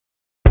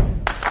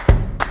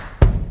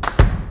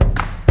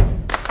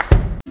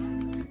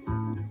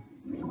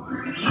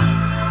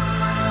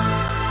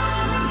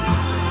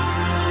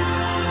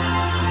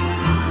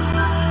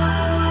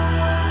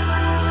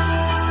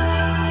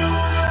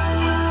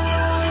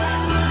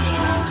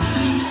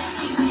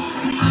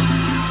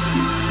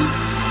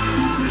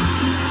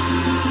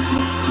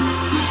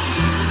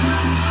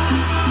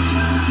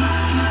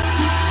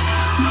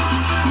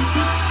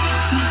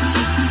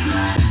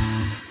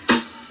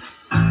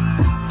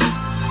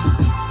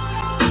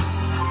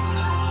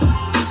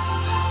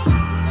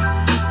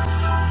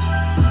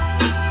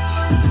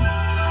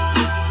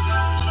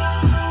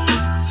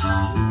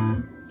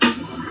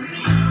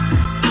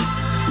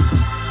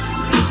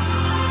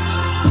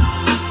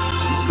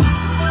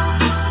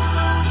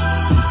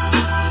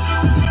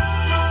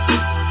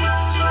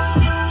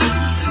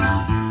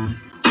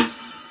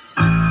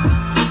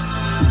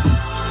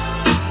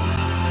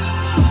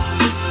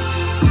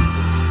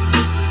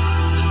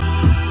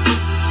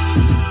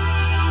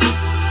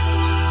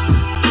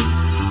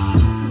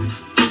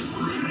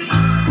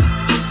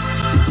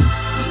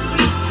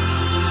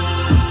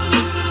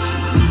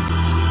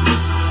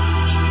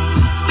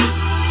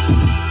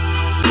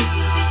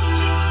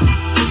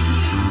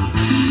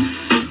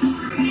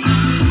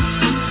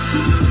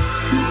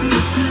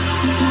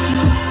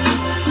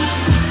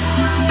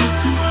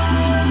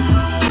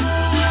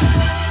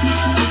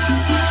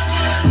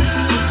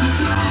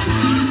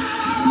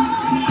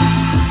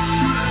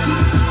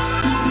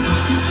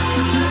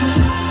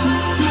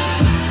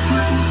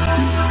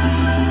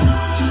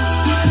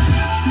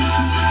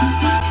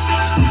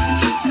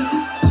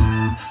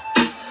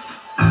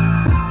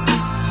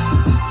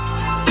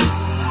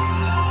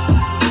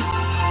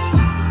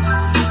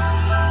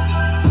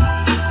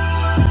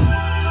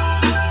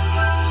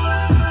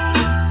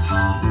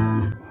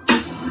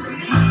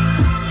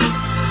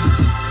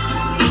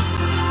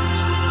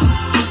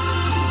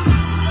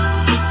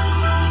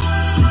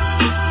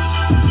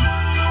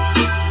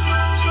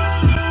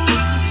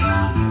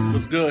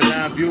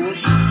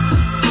viewers.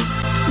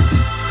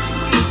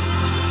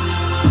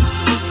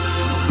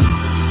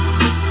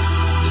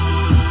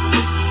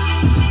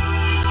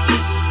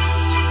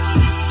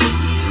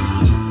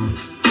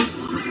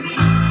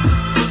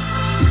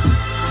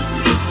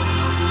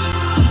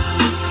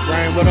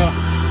 Brian, what up?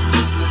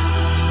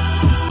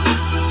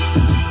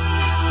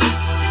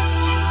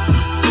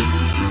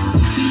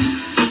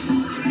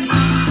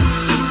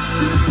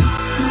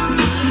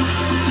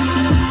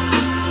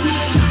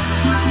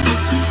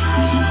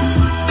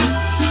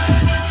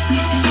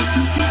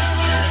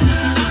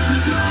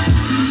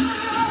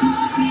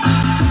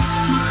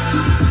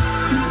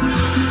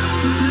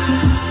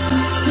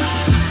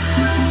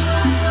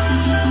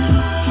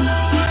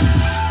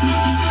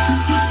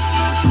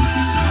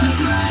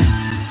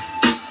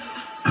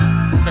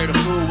 Say the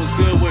food was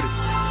good with it.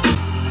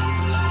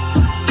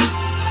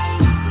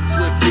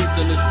 Swift Beats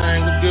in this thing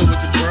was good with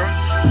you, bro.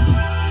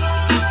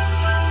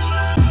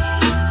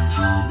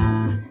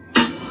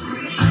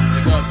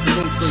 Big up,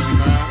 salute to you,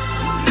 man.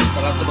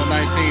 Shout out to the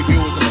 19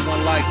 viewers and the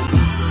 1 like.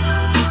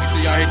 Make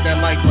sure y'all hit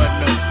that like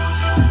button up.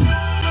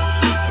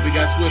 And we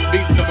got Swift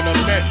Beats coming up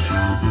next.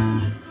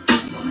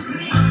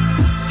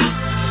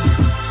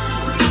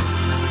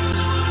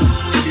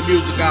 Send your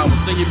music out.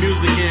 Send your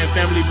music in.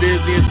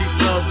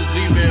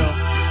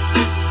 FamilyBizEntbeats@gmail.com.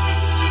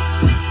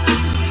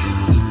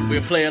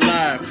 We'll play it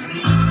live.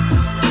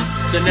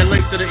 Send that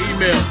link to the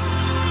email.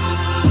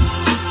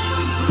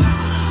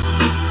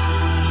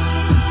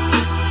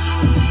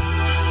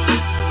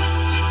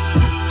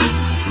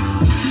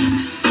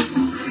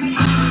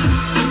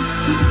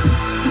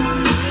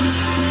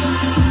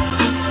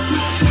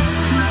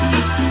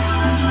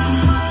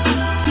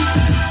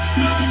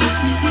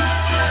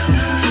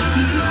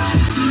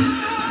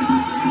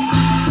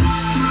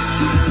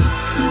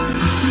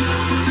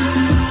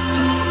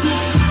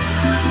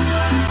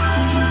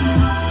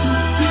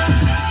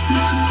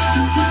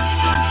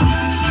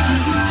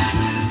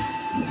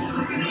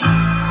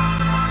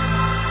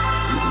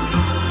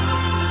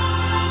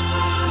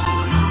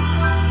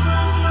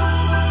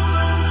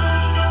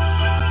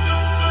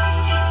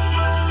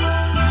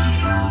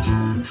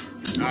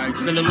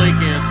 Send the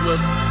link in,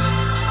 Swift.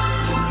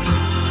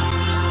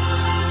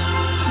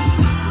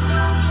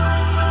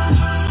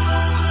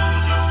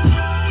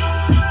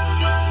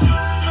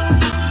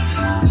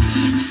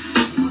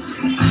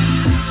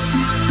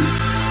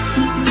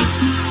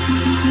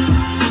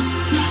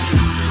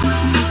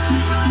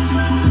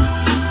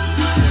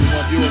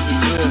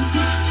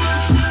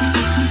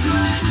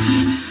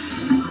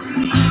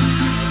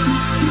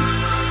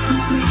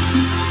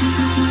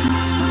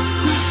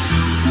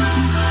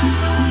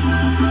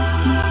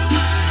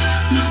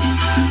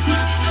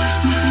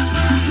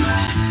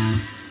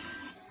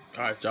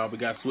 Alright, y'all, we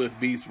got Swift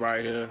Beats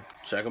right here.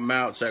 Check them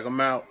out, check them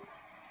out.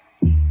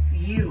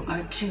 You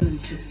are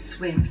tuned to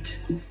Swift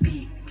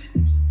Beat.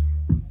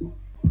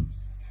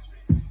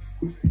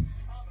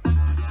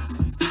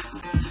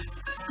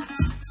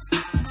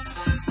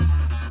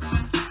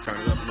 Turn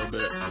it up a little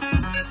bit.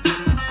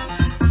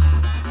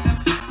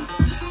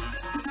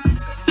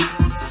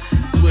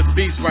 Swift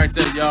Beats right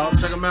there, y'all.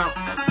 Check them out.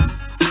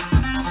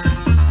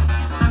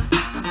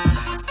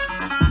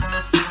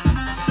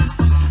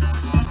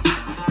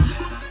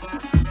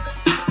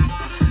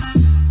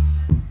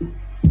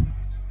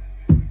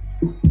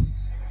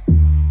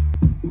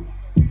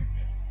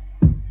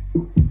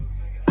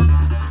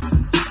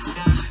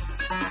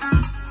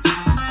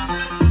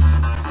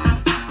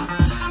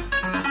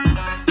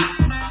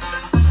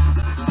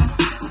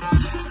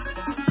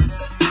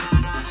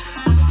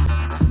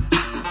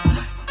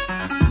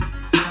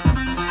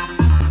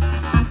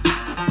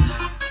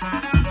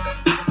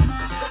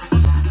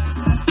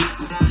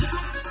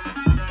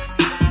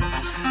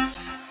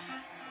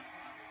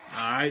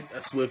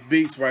 That's Swift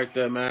Beats right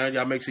there, man.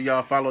 Y'all make sure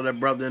y'all follow that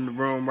brother in the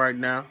room right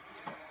now. You know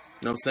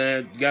what I'm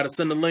saying? You got to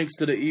send the links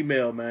to the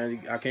email,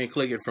 man. I can't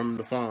click it from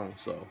the phone,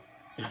 so.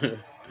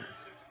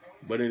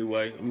 But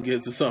anyway, I'm going to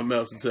get to something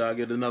else until I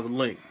get another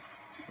link.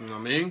 You know what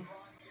I mean?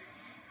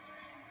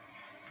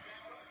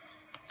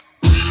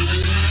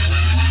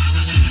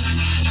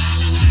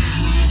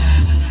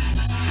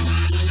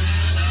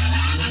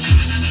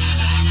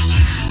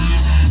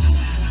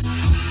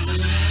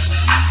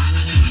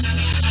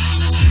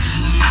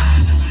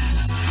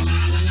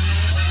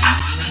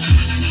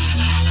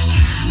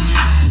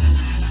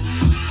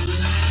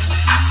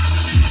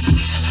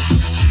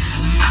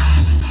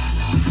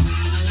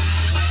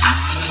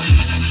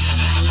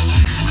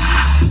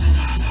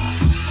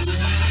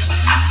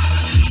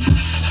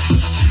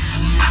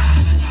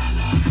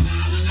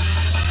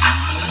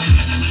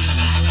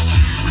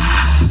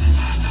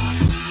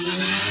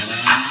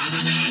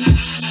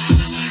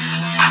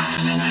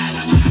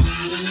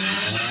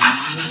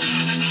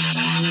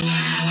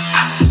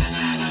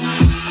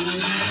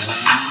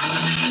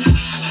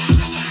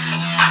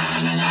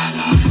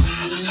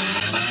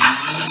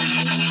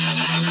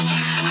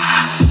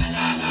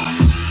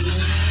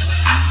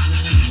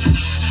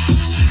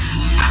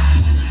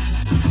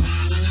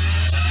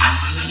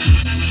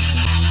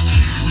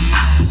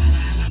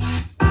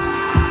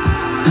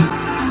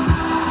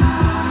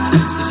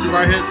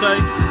 right here, Tay.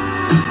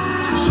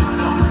 You should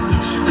know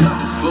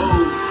the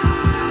fool.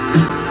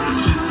 You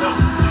should know,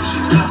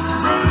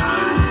 right?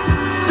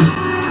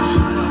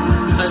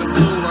 Tay the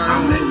fool, right?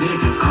 I'm that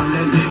nigga,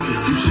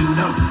 you should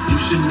know,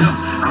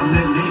 I'm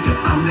that nigga,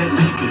 I'm that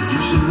nigga, you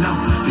should know,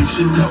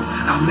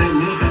 I'm that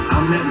nigga,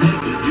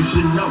 you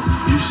should know,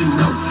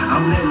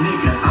 I'm that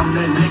nigga,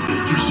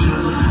 you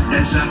should.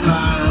 As I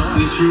fire up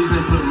these trees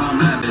and put my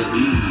mind at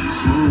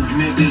ease, smooth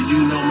nigga,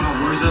 you know my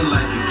words are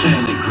like a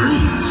can of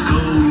grease.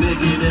 Cool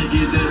nigga that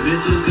get the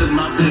bitches cause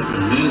my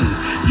pepper mean.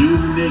 You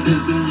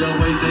niggas be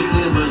always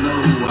hating but know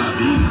who I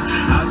be.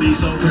 I be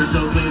so fresh,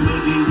 so clean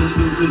with these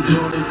exclusive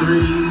Jordan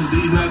 3s.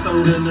 These not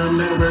sold in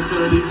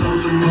America, these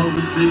sold from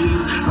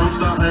overseas. I'm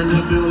starting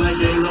to feel like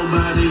ain't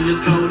nobody as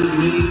cold as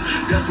me.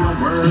 That's my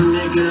word,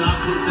 nigga, I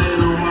put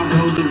that on my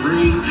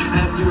rosary.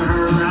 Have you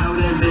heard how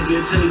that nigga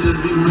Tay just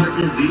be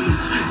murking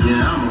beats? Yeah,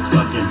 I'm a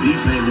fucking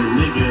beast, name a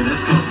nigga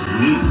that's close to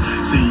me.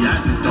 See, I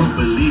just don't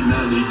believe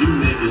none of you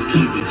niggas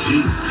keep it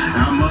cheap.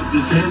 I'm up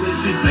this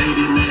Hennessy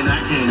faded, man,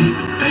 I can't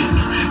even think.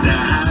 That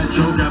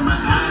hydro got my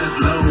eyes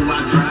low,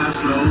 I drive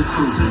slow,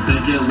 cruising,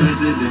 thinking where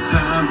did the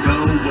time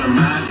go? Am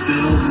I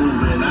still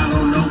moving? I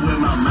don't know where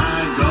my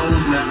mind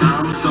goes.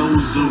 Now I'm so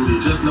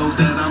zooted, just know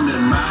that I'm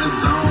in my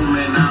zone,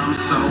 and I'm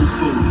so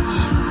foolish.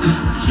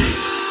 Yeah.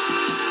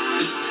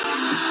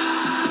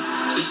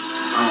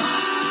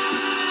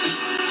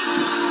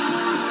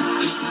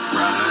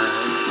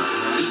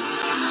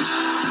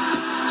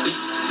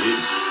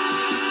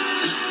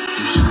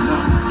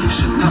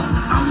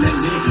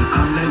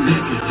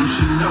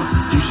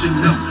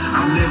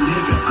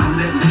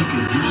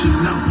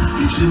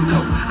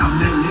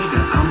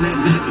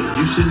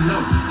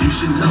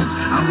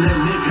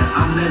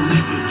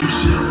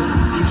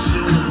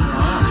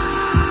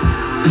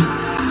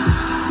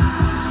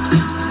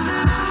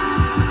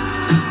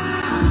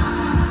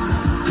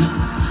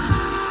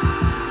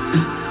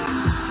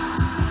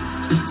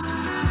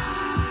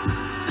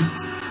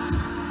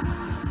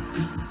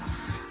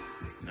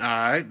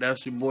 Alright,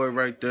 that's your boy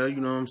right there, you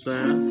know what I'm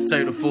saying?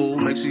 Tay the Fool.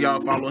 Make sure y'all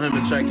follow him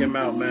and check him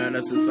out, man.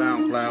 That's his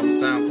SoundCloud.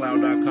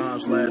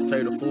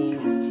 SoundCloud.com/Tay the Fool.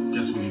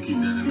 Guess we can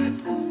keep that in there. You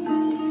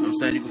know what I'm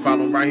saying? You can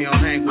follow him right here on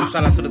Hangwood.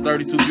 Shout out to the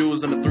 32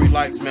 viewers and the 3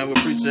 likes, man. We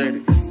appreciate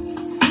it. The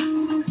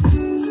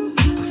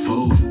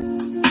Fool.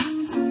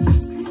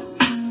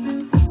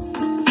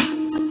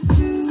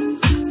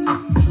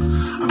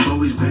 I've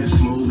always been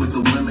smooth with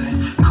the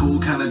women. Cool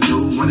kind of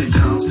dude when it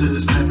comes to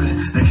this pimping.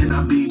 That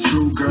cannot be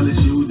true, girl,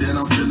 it's you that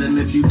I'm feeling.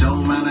 If you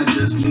don't mind, I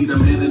just need a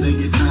minute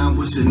of your time.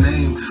 What's your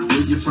name?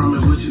 Where you from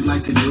and what you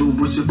like to do?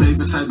 What's your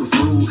favorite type of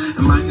food?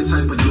 Am I your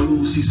type of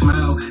dude? She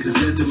smiled and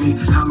said to me,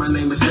 hi, my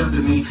name is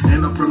Stephanie,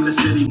 and I'm from the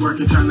city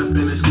working, trying to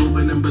finish school.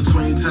 But in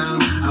between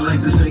time, I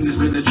like to sing, it's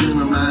been a dream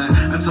of mine.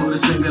 I told her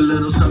sing a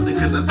little something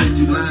cause I think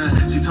you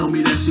lying. She told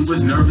me that she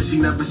was nervous, she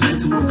never sang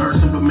to a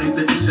person, but made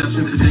the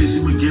exception today, she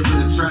would give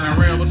it a try.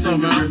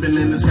 Sing a ribbon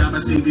in the sky by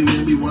Stevie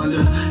made me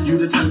wonder. You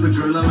the type of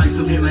girl I like,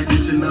 so can I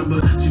get your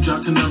number? She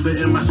dropped her number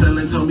in my cell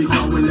and told me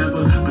call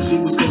whenever, but she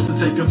was supposed to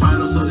take a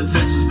final, so the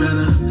text was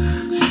better.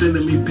 She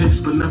sending me pics,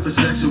 but nothing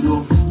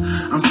sexual.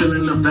 I'm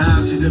feeling the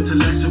vibe, she's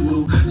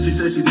intellectual. She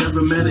said she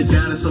never met a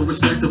guy that's so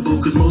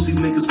respectable, cause most these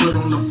niggas put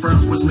on the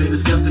front was made her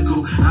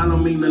skeptical. I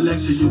don't mean to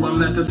lecture you, I'm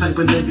not the type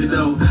of nigga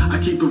though. I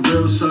keep it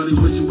real, shorty,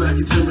 what you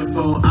acting timid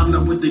for? I'm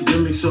not with the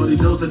gimmick, shorty,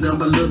 those are done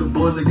by little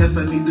boys. I guess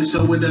I need to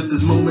show it at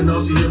this moment,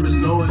 all she hear is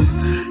noise.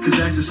 Cause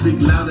actions speak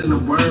louder than the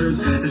words.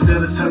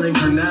 Instead of telling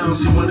her now,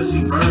 she wanna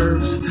see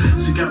verbs.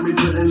 She got me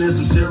putting in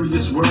some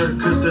serious work,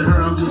 cause to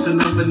her I'm just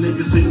another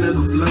nigga seen as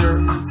a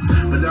flirt.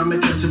 But I'ma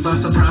catch you by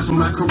surprise with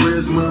my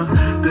charisma.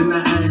 Then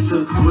I asked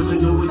her, what's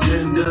on your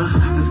agenda?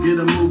 Let's get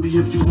a movie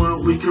if you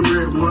want, we can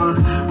rent one.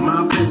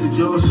 My place is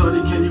yours,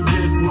 shorty, can you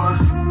pick one?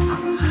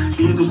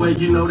 Either way,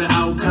 you know the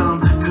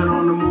outcome. Cut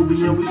on the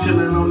movie and we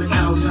chillin' on the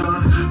couch,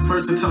 huh?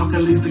 First the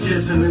talking leads to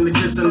kissing, and the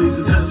kissing leads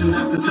to touching.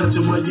 After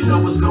touching, well, you know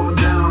what's going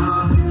down,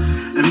 huh?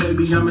 And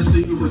maybe I'ma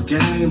see you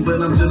again,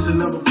 but I'm just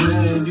another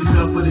plan. You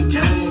fell for the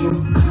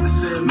game. I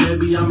said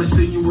maybe I'ma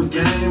see you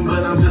again,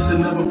 but I'm just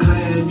another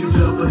plan. You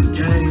fell for the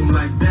game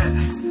like that.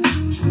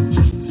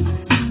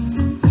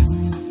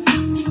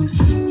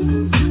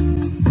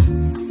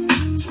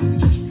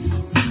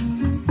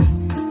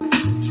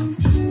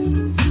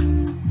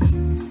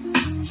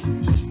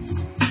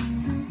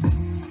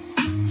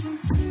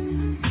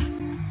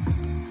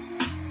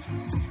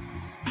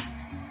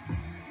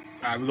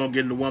 Alright, we're gonna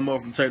get into one more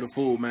from Tay the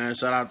Fool, man.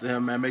 Shout out to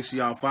him, man. Make sure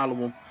y'all follow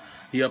him.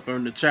 He up there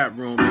in the chat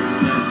room, you know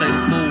what I'm saying? Tay the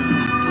Fool.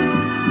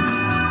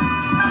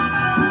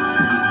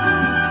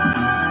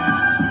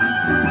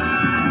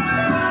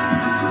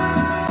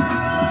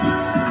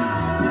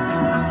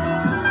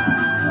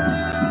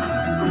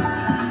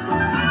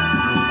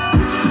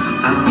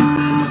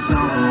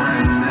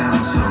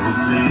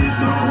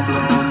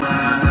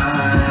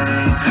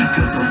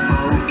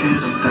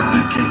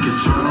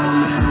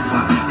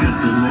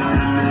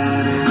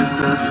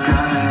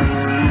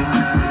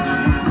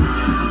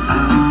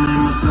 I'm in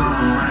my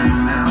zone right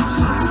now,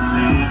 so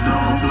please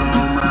don't blow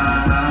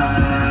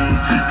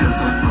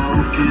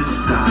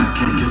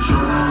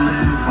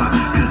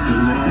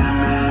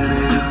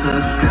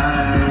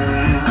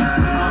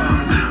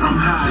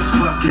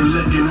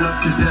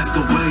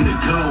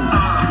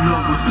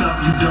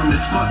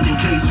fuck in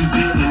case you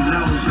didn't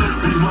know.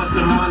 We want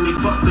the money,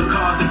 fuck the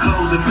cars, the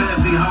clothes, and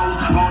fancy hoes.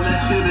 All that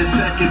shit is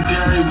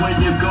secondary when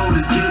your goal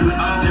is getting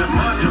old.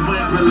 And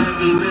when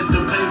relating it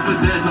to paper,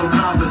 there's no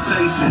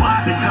conversation.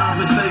 The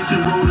conversation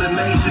rule the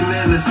nation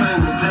and the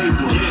same with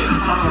paper.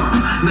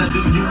 Now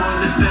do you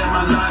understand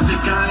my logic?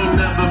 I ain't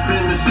never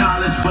finished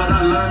college, but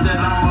I learned that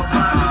I'm a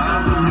product. So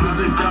the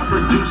music I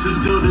produce is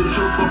still the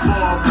truth before a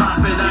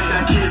profit. I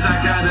got kids, I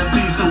gotta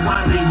feed, so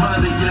I need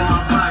money in my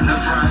pocket.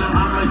 That's right. So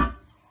I'm a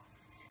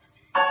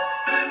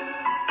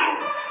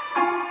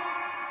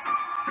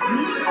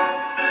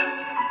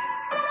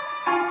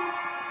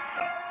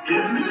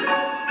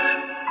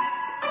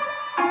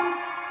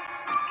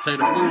Take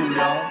the food,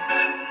 y'all.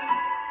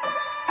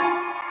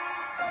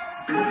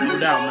 No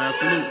doubt, man.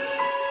 Salute.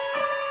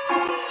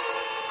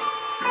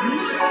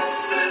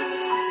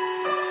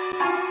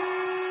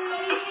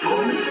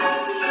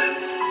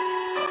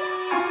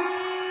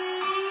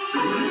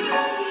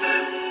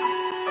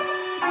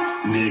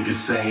 Niggas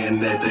saying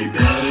that they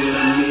better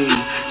than me,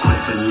 quit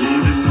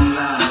believing the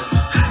lies.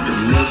 The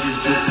niggas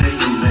just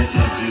hating, that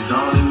empties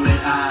all in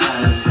their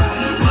eyes. I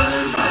ain't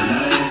worried about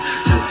nothing,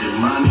 just get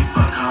money,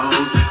 fuck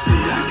hoes. See,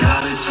 I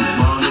got it, you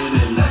want it,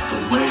 and that's the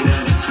way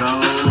that it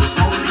goes.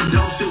 Only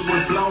dope shit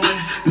we're flowing,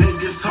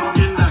 niggas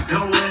talking, not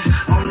going.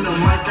 On the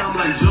mic, I'm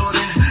like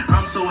Jordan,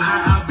 I'm so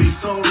high, I be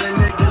soaring.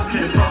 Niggas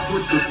can't fuck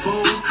with the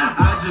fool,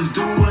 I just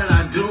do what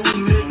I do.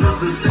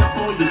 Niggas will step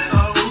on your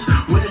toes,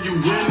 when you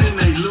win and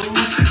they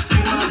lose.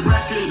 See, my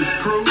record is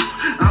proof,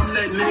 I'm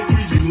that nigga,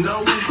 you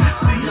know it.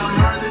 See, I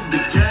murdered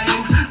the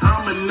game,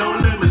 I'm a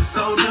no-limit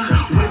soldier.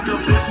 Wake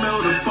up and smell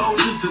the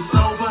folders, it's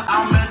over,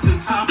 I'm at the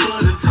top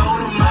of the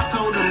totem. I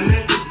told them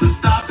niggas to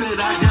stop it,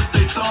 I guess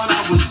they thought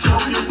I was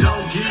joking.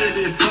 Don't get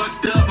it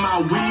fucked up,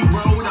 my weed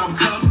road, I'm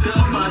cuffed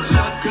up. I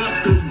chuck up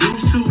the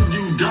deuce to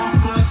you dumb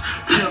fucks.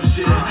 Pimp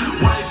shit,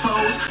 white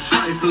hoes,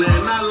 trifling.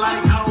 I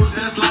like hoes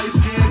that's light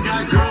skin,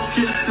 got girls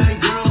kissing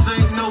girls,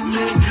 ain't no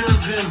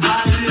niggas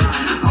invited.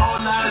 All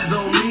eyes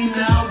on me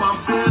now, I'm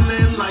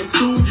feeling like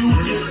two. You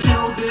get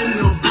killed in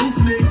the booth,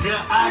 nigga,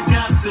 I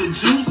got the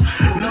juice.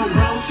 No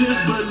roaches,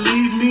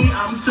 believe me,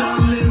 I'm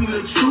telling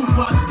the truth.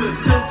 Watch the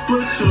tip,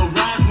 put your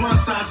rise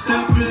once I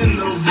step in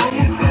the room.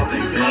 Saying that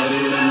they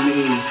better than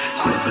me,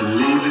 quit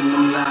believing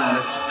them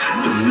lies.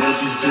 The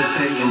niggas just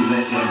hating,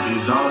 the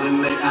envy's all in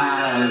their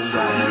eyes. I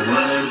ain't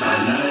worried about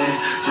nothing,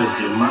 just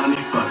get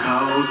money, fuck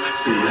hoes.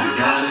 See, I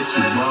got it,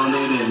 you want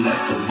it, and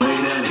that's the way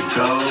that it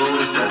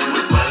goes. That's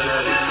the way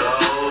that it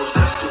goes,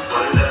 that's the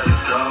way that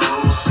it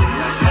goes. See,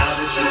 I got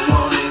it, you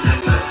want it,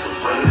 and that's the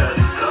way that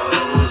it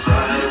goes. I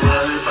ain't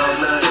worried about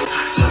nothing,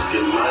 just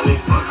get money,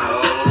 fuck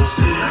hoes.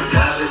 See, I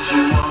got it,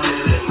 you want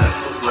it, and that's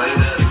the way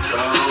that it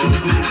goes.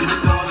 These niggas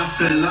thought I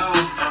fell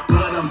off,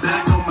 but I'm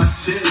back on my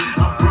shit.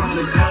 I brought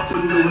a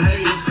couple new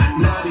haters,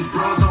 now these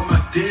bras on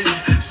my dick.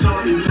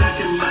 Shorty look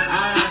in my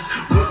eyes,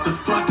 what the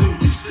fuck do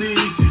you see?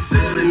 She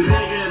said a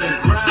nigga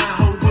that grind,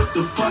 ho, what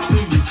the fuck do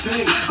you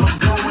think? I'm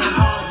going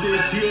hard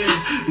this year,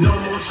 no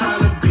more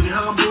trying to be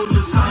humble.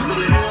 Listen to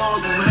hear all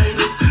you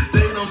haters,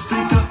 they don't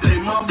speak up, they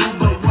mumble.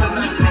 But when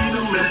I see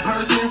them in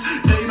person,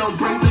 they don't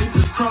break, they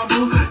just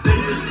crumble. They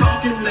just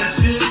talking that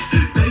shit,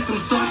 they some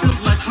suckers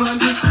like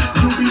plungers.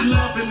 You be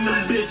loving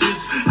them bitches,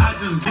 I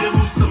just give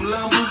them some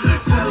lumber.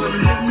 Tell them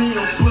hit me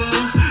on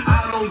Twitter,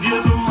 I don't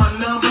give them my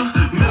number.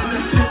 Man,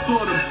 that shit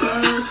for the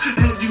birds,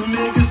 and you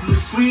niggas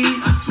look sweet.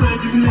 I swear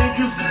you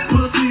niggas are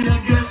pussy, I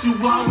guess you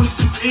are what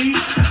you eat.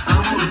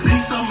 I'm a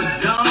beast, I'm a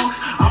dog,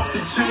 off the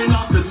chain,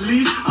 off the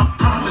leash. I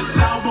promise I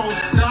won't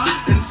stop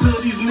until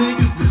these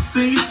niggas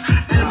deceased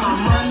and my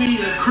money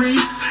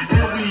increase,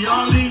 and we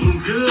all eating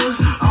good.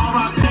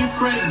 R.I.P.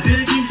 Frank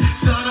Diggy,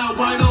 shout out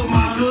White on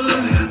my hood.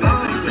 Saying that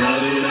they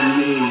better than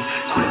me,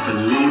 quit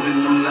believing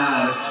them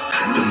lies.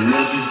 The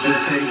niggas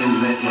just hating,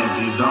 the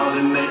envy's all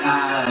in their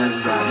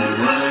eyes. I ain't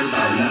worried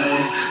about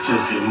nothing,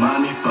 just get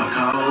money, fuck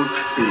hoes.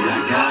 See, I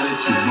got it,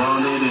 you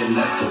want it, and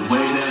that's the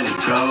way that it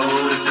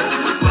goes. That's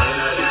the way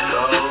that it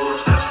goes,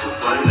 that's the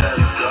way that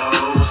it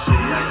goes.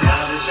 See, I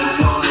got it, you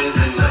want it,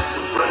 and that's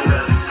the way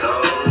that it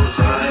goes.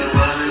 I ain't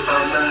worried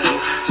about nothing,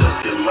 just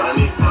get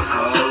money, fuck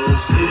hoes.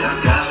 See, I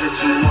got it,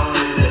 you want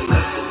it, and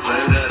that's the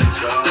way that it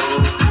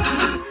goes.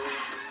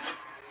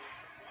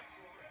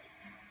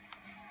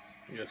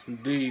 Yes,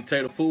 indeed.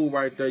 Take the food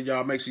right there,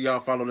 y'all. Make sure y'all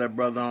follow that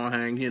brother on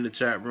Hang here in the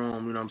chat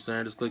room. You know what I'm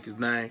saying? Just click his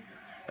name.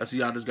 That's what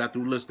y'all just got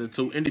through listening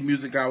to. Indie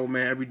Music Hour,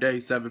 man, every day,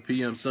 7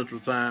 p.m. Central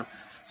Time.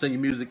 Send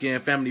your music in.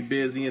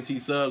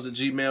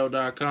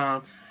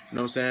 FamilyBizEntSubs@gmail.com. You know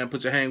what I'm saying?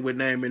 Put your Hang With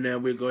name in there.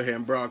 We'll go ahead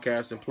and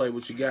broadcast and play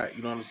what you got.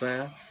 You know what I'm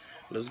saying?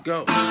 Let's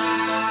go. Shout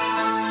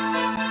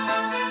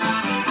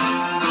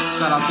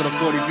out to the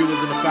 40 viewers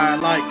and the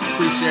 5 likes.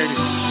 Appreciate it.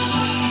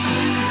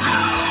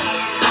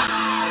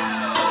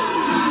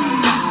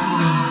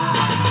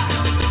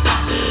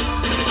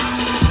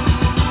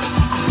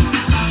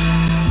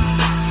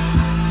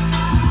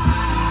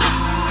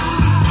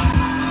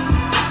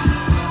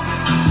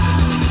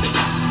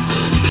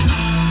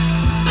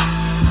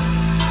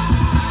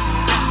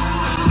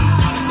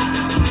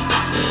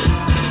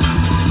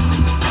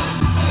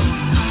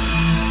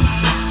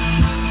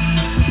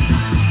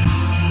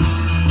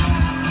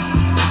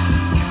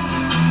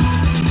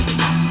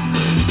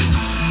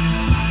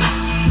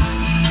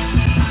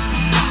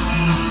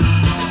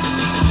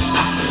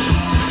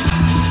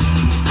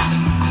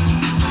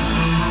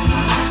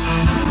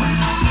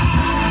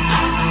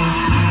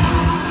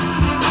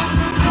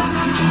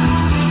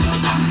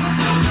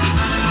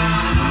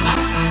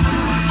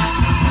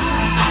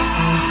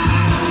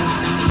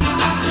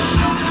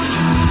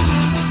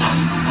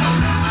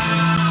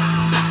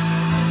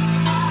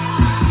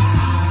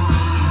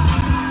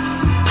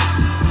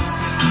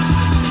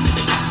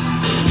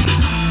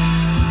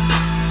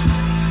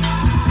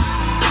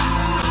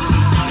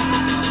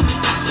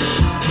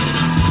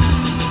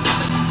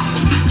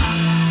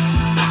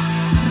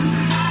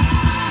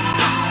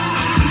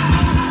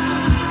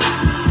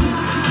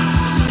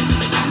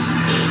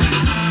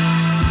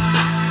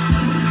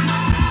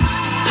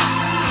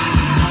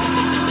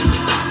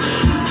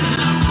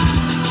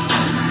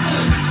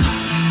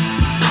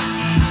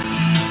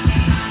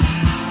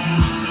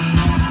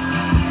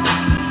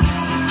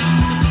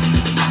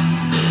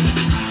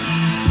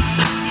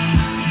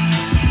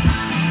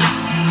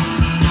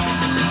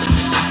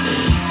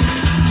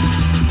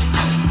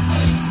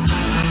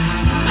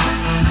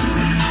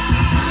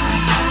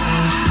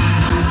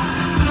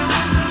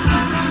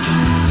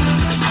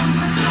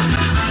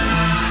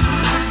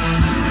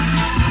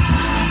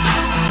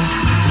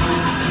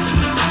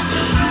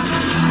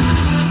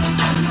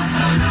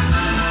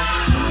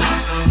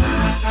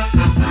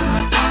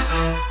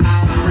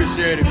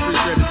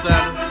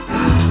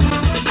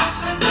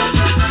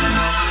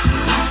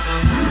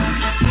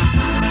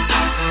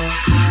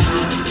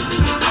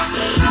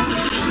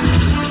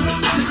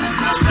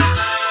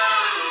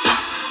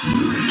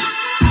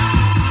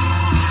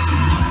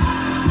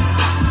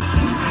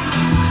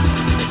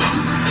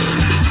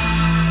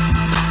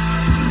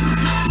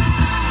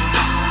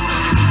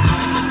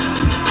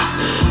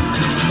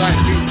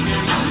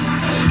 FamilyBizEntbeats.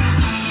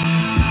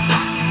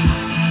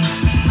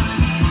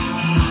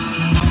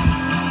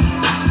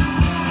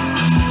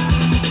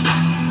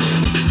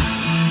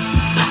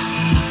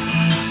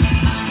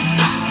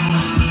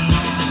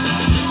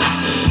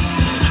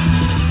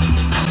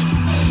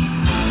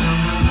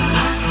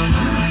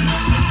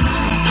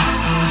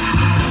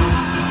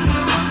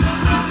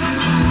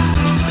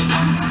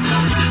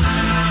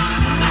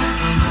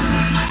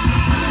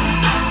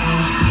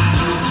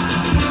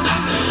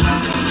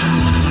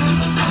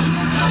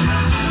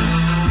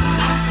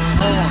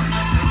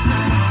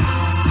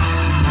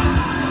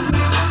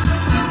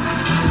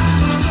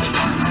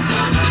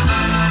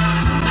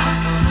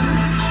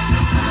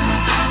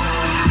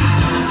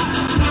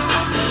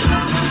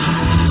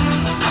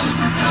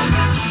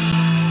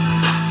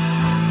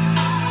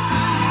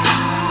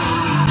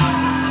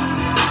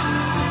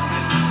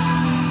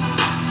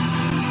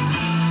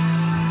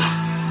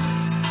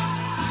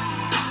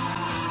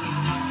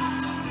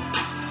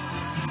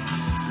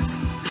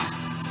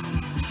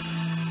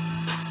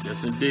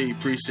 Yes, indeed.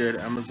 Appreciate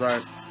it.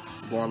 Amazite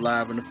going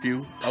live in a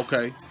few.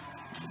 Okay.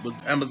 But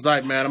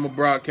Amazite, man, I'm going to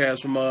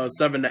broadcast from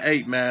 7 to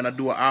 8, man. I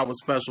do an hour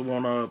special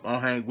on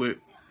Hang With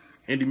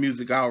Indie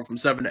Music Hour from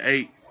 7 to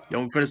 8. Yo,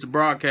 when we finish the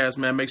broadcast,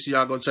 man, make sure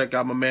y'all go check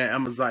out my man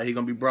Amazite. He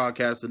going to be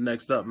broadcasting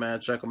next up, man.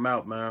 Check him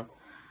out, man.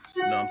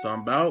 You know what I'm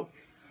talking about? All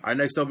right,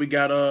 next up we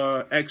got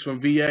X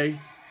from VA.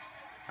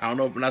 I don't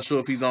know, I'm not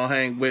sure if he's on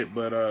Hang With,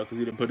 but because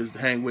he didn't put his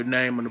Hang With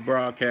name on the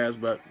broadcast,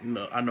 but you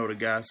know, I know the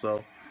guy,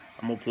 so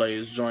I'm gonna play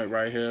his joint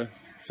right here.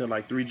 It's in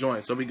like 3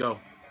 joints. So we go.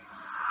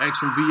 X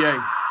from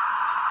VA.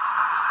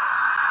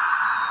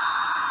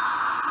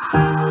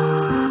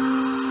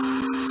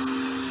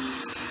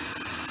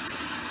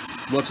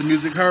 Want your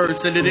music heard?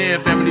 Send it in.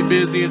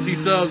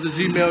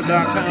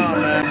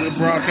 FamilyBizEntSubs@gmail.com, man. We're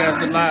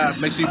broadcasting live.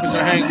 Make sure you put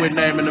your Hang With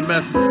name in the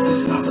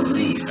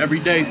message. Every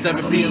day,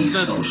 7 p.m.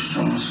 Central.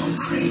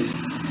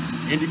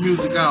 Indie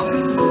Music Hour.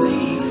 To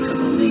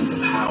believe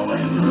the power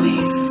and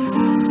believe.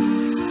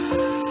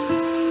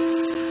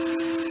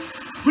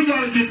 We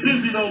gotta get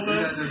busy though,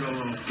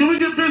 man. Can we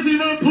get busy,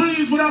 man,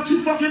 please, without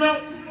you fucking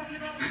up?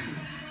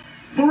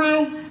 For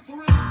real?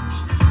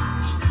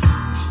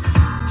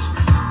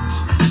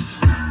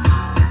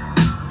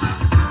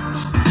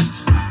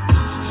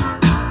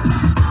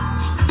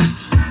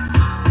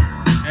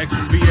 X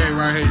from VA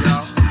right here,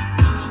 y'all.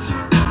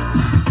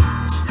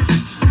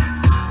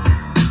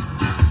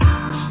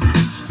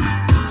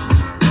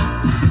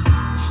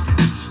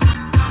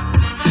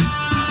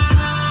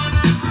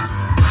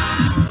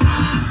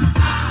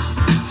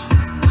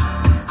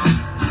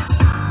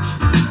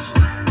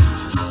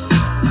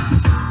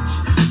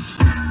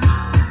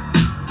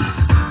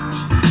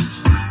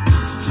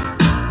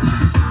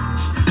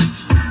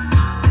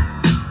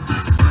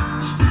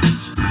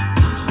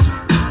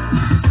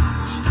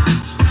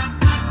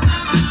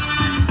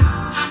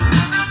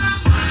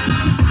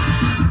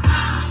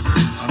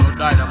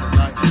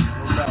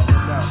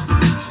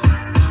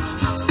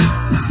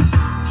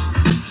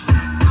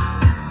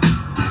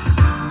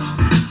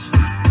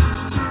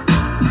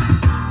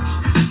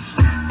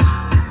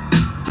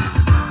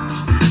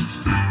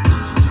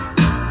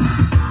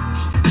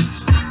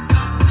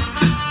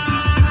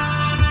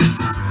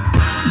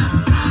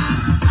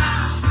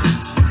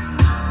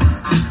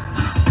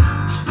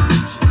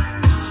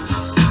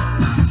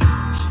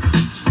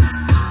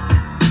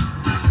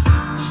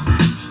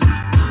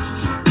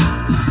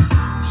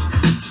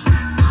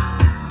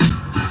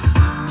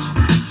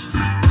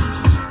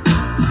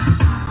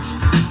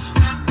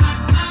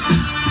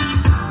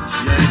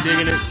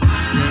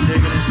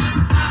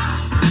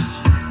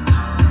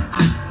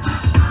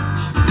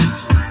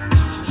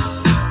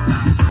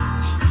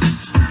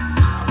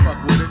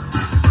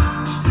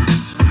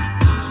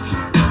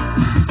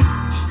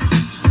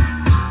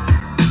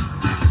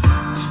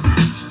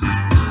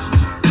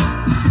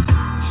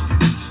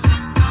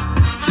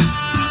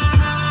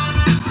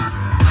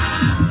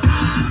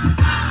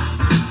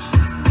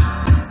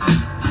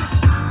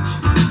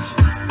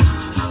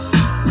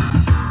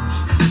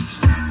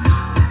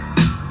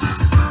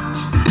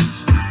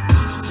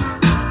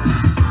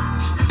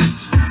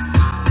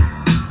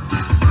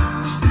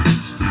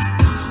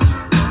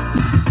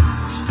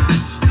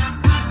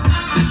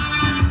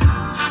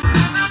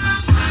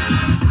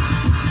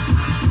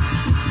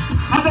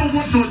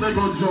 What they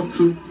gonna jump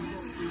to?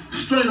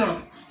 Straight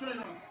up.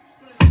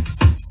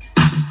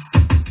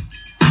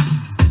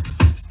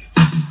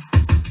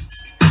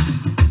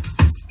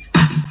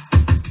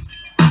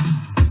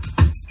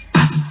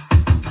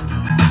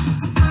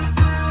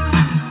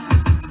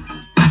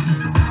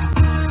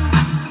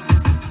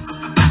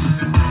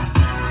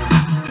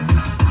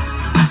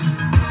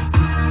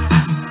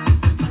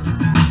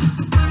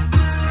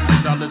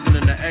 Y'all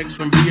listening to X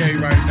from VA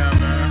right now,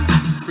 man.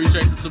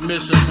 Appreciate the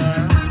submission,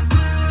 man.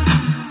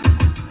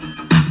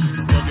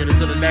 We'll get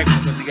into the next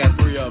one because he got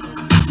 3 of them.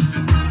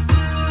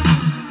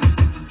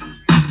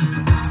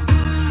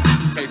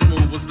 Okay,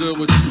 Smooth, what's good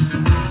with you?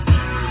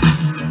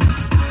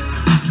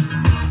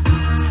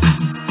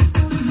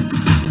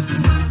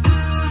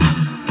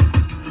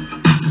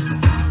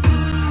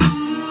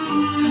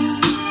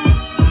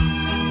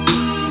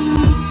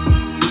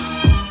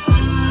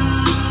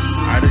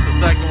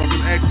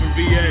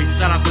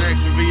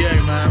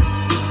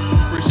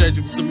 Appreciate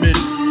you for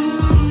submitting.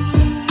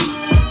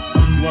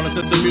 You want to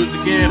send some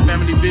music in?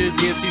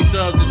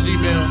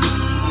 FamilyBizEntSubs@gmail.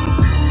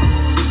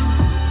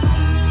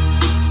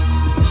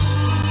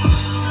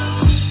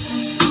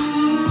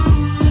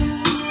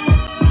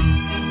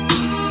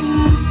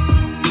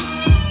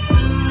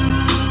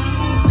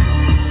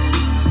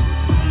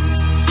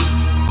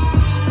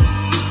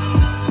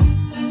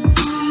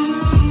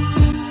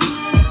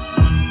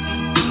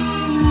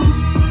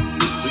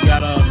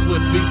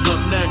 Beats up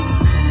next.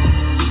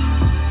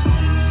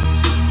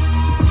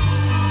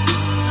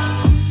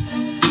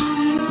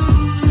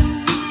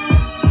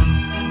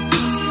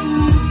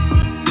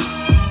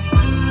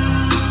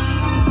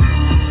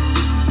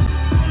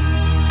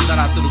 Shout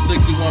out to the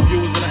 61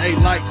 viewers and the 8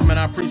 likes, man.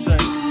 I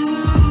appreciate it.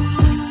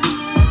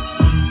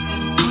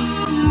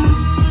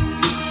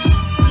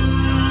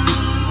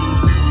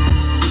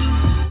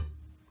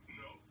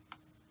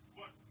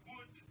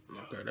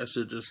 Okay, that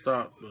shit just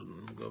stopped. Let me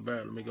go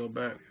back. Let me go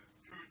back.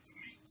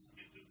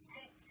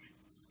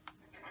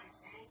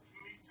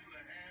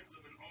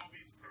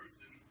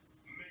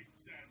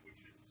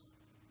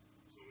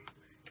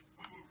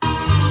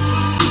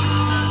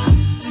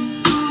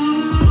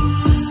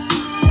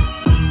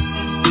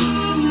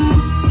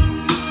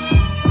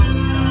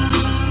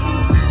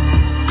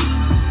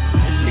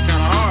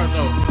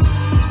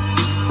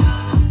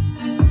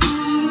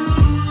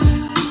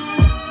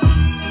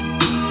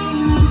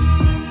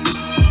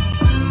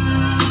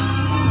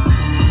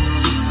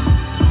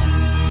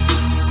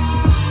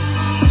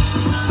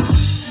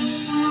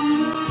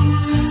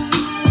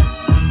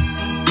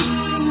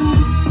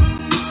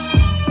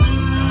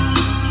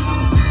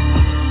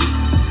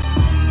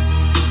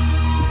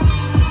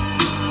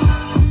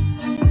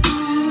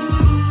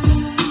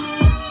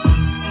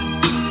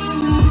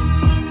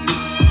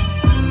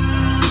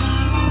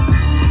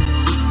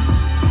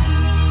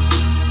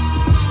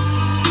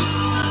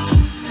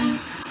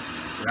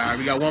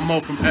 We got one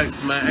more from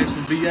X, man. X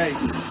from VA.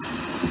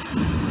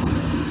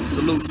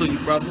 Salute to you,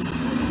 brother.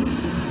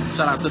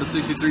 Shout out to the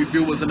 63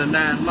 viewers and the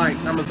 9 likes.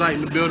 FamilyBizEnt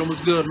in the building.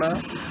 What's good,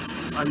 man?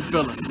 How you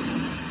feeling?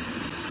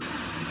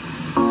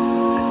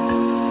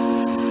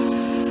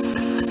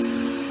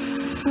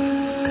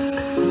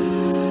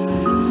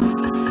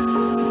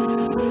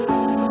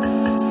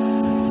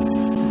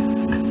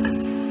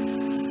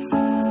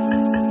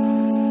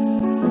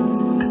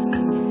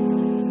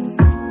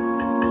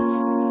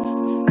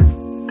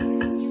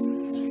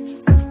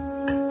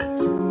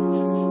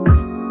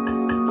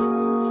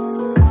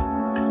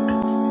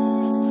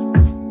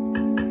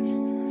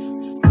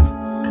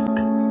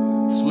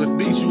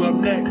 Beats, you up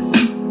next.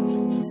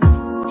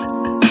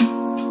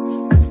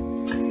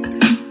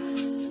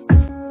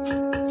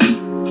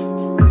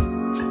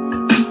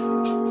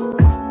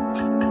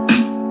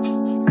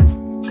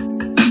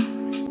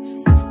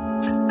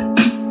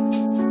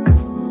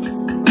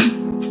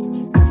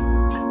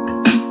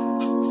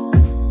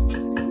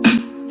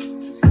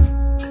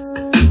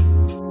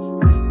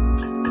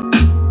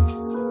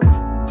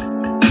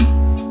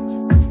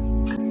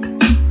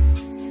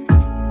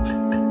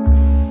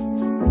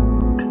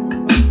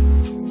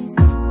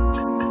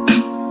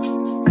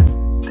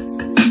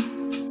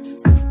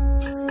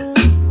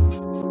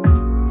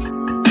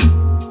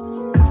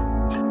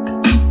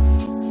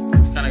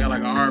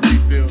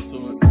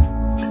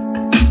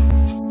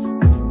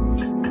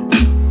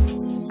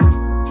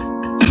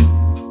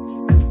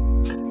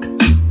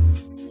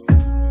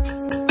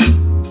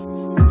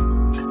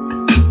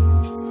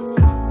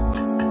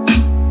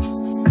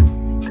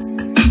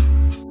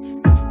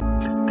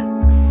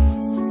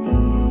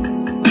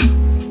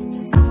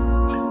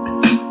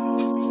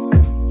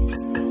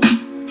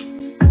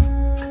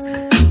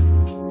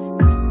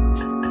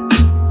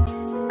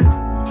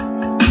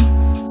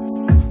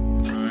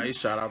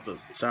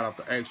 Shout out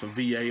to X from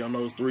VA on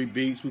those 3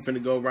 beats. We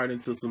finna go right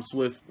into some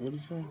Swift. What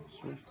is that?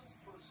 Swift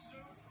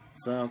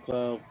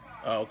SoundCloud.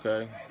 Oh,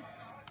 okay.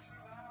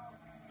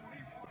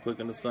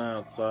 Clicking the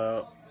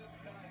SoundCloud.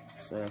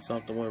 Saying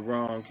something went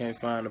wrong. Can't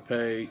find the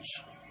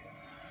page.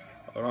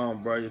 Hold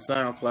on, bro. Your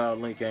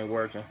SoundCloud link ain't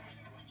working.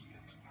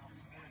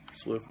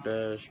 Swift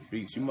dash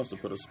beats. You must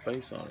have put a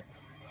space on it.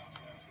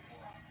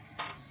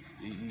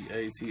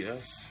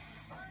 DEATS.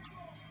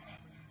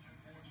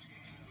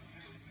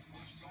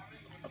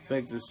 I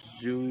think this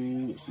is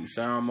you. Let's see,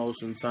 sound,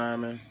 motion,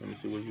 timing. Let me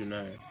see what's your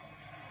name.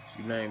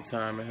 Your name,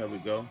 timing. Here we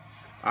go. All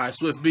right,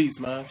 Swift Beats,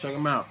 man. Check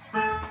them out.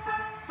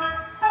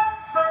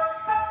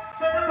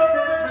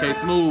 K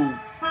Smooth.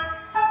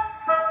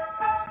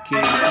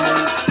 King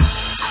Smooth.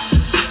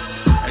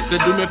 Hey, so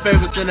do me a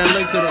favor, send that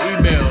link to the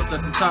email. It's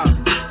at the top.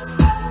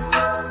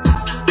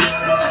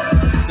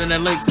 Send that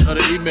link to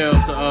the email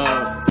to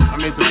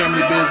to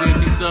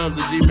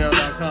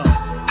FamilyBizEntSubs@gmail.com.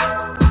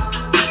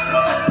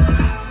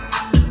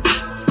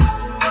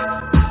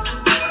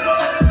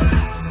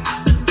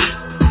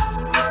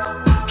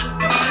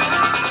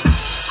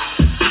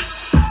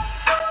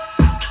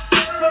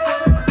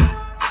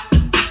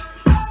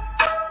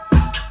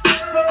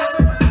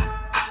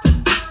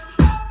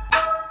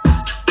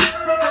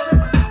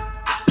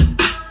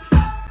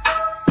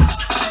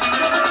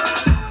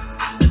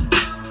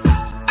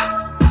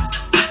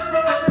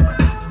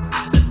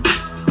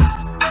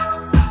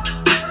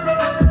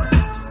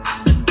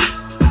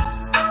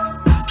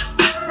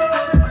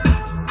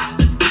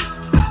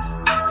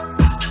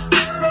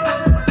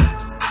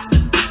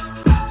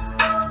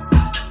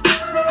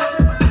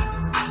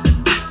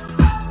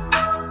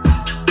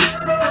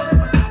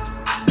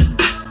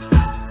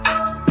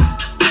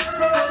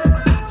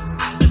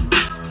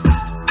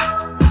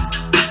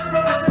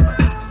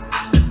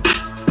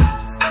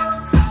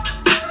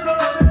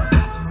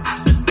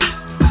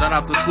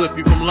 Shout out to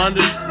Swifty from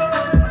London.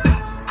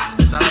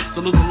 Shout out,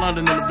 salute to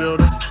London in the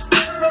building.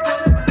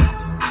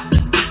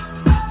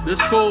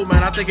 This cool,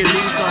 man. I think it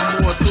needs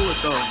something more to it,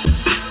 though.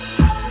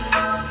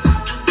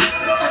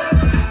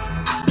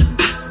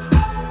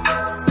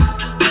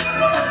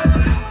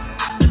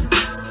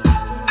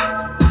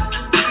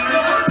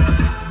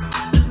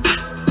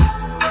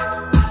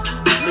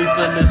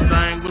 Lisa in this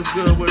thing. What's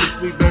good with it,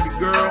 sweet baby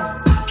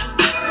girl?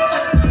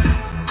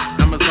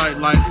 Amazite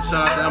like it.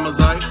 Shout out to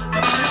Amazite.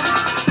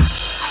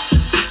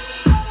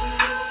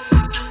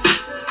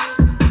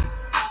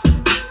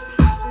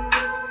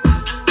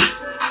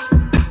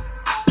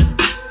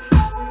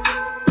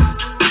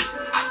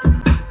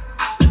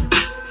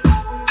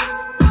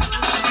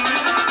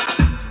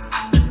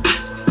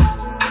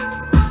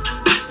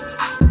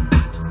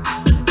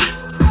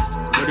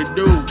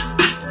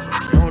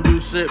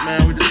 Shit,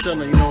 man, we just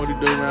chilling, you know what we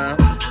do, man.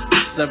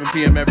 7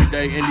 p.m. every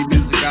day, indie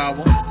music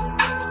hour.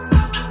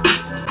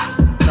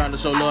 Trying to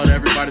show love to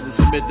everybody to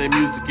submit their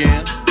music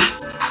in.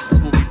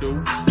 That's what we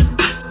do.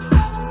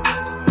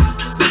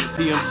 7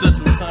 p.m.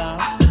 Central Time.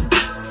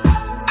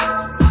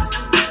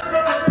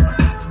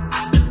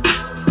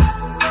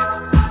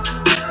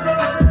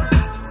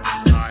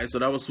 Alright, so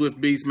that was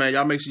Swift Beats, man.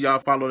 Y'all make sure y'all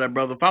follow that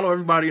brother. Follow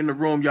everybody in the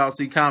room y'all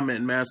see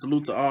commenting, man.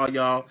 Salute to all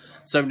y'all.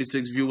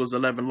 76 viewers,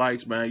 11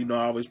 likes, man. You know,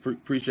 I always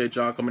appreciate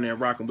y'all coming in and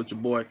rocking with your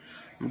boy.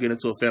 I'm getting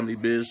into a family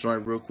biz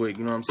joint real quick,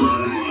 you know what I'm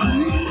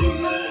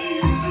saying?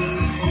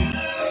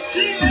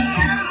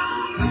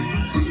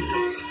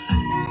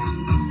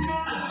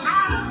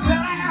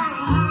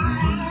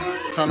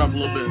 Turn up a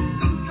little bit.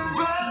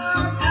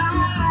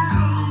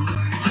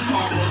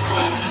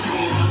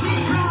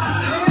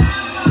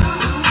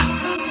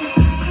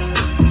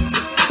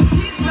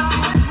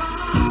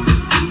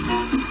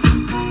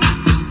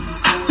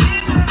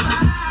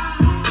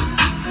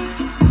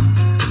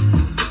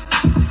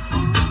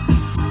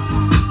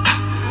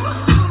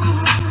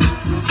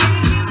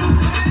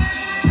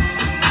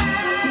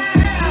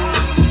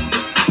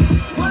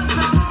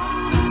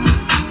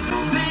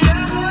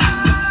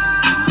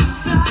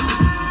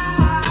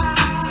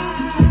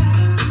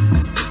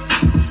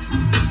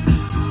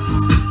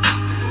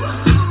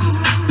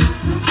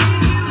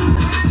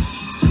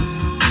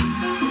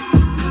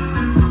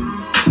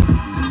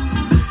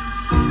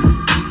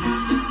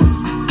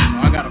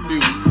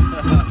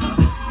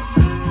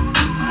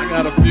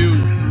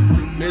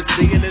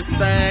 Singing this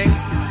thing.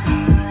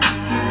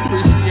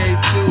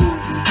 Appreciate you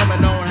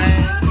coming on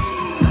hand.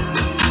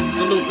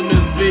 Salute to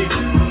Miss B.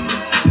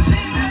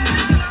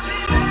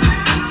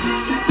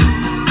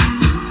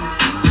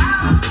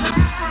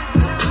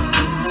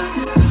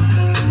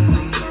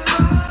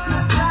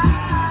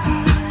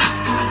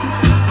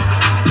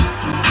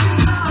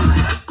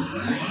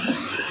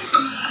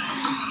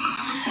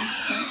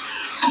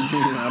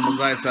 I'm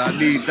like, so I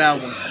need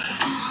that one.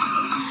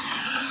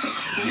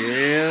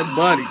 Yeah,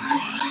 buddy.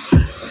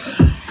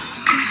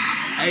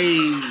 Hey,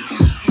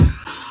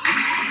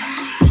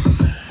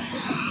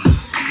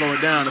 slow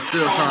it down and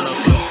still turn up.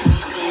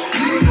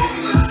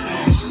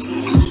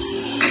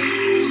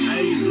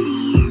 Hey.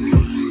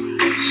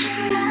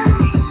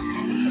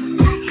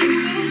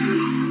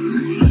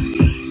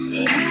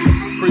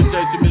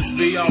 Appreciate you, Miss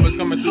B. Always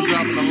coming through,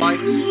 dropping a like.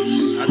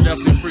 I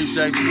definitely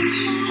appreciate you.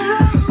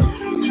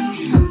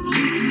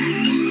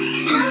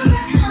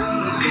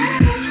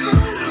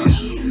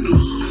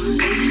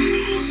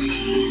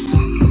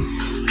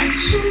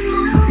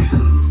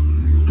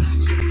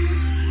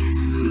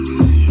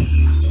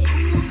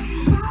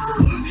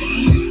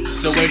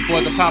 Still waiting for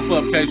it to pop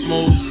up,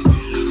 K-Smooth.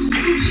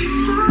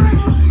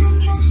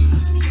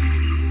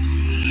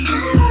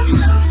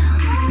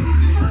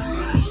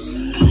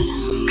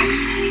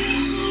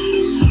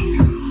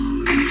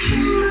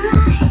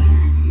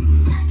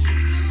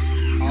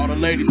 All the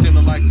ladies seem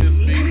to like this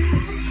beat.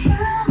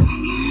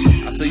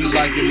 I say you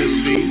liking this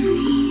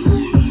beat.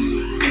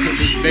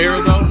 This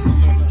bear though.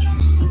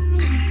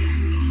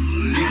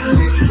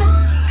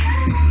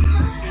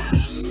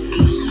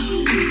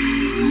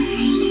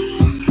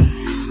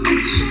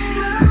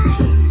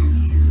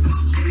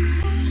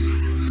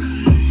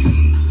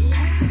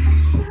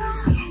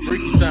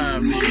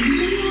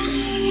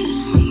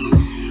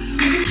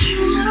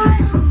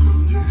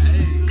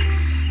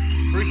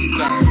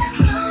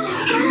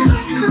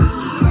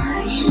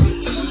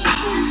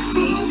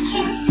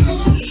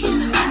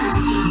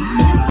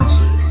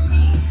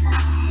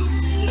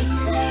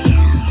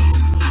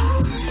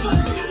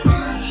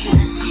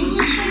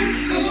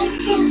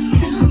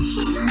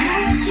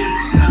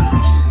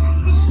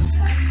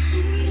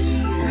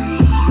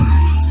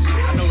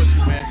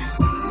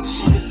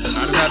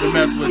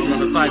 Mess with you on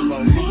the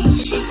typo.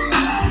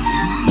 I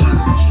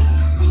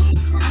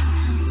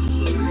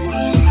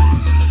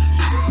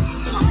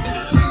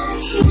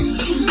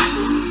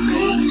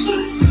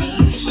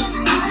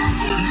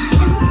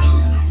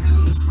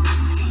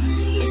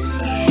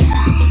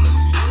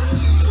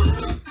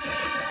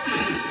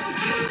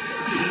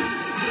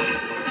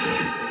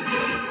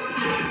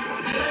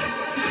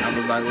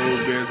was like,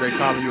 oh, Biz, they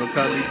calling you a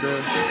cuddly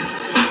bitch.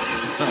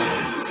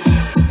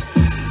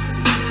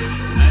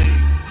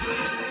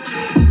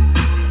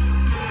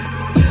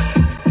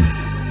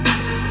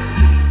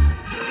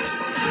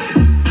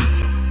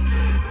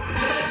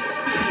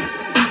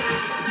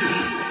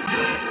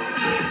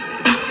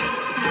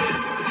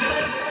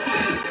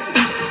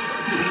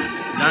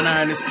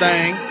 Nana and his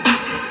thing.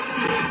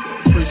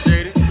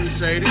 Appreciate it,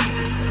 appreciate it.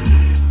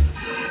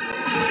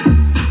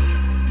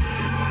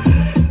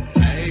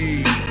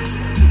 Hey.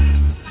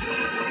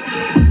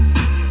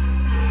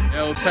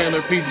 L.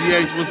 Taylor,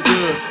 PGH, what's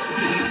good?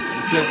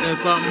 You sent in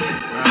something?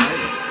 Alright.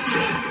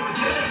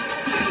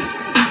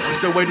 I'm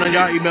still waiting on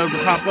y'all emails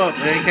to pop up.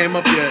 They ain't came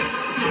up yet.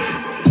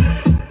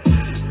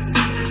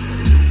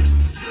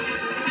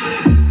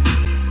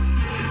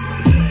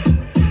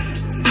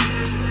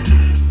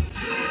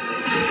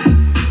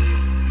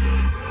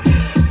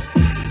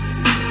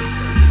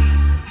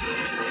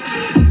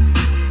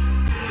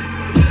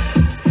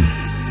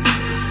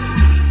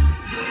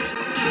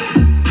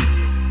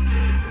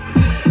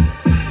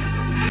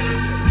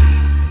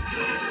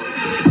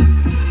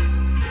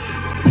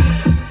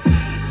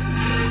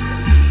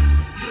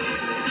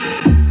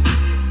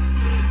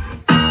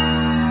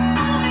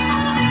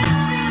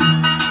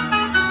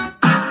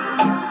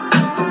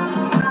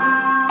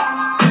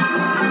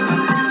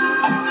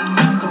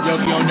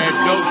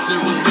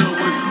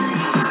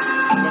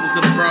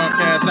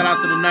 Shout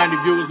out to the 90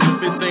 viewers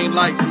and the 15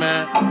 likes,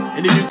 man.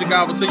 Any music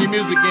out, we'll send your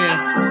music in.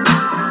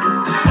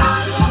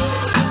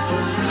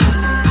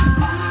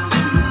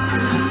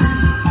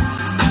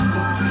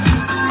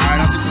 Alright,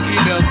 I see some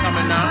emails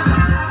coming now.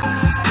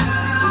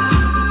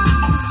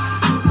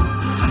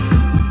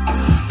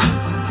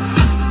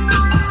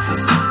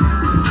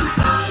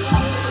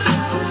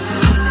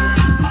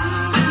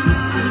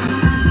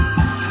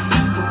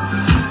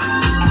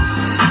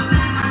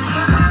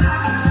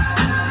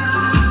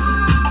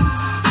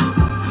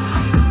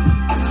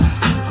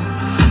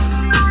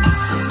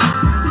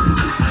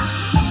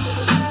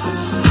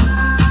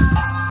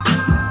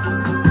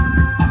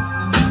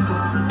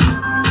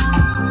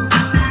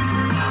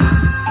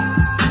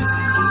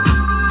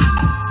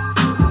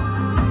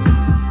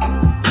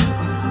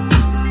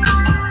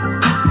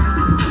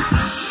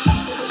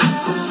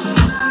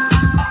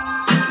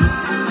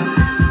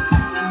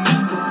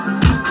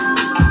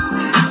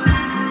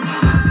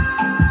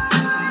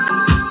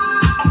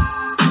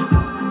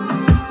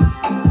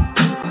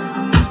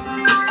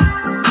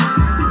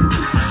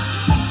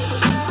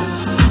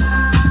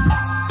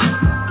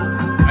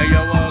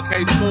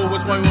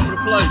 Which one you want me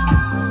to play?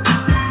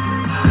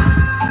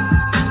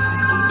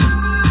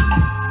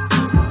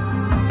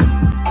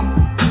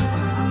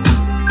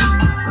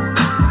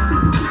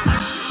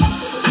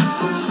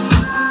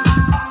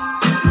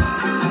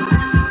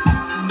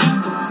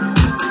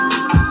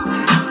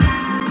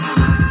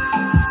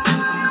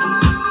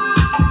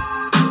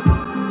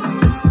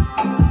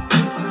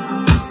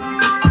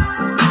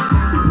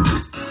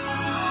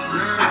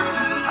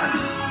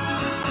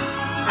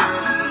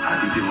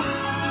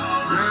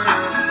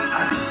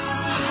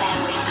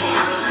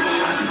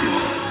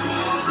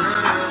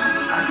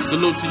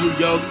 Salute to you,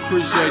 yo.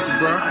 Appreciate you,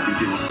 bro.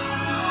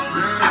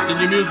 Send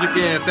your music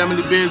in.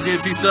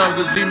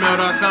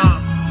 FamilyBizEntbeats@gmail.com.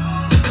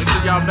 Make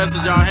sure y'all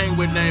message y'all hang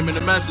with name in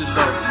the message,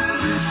 though.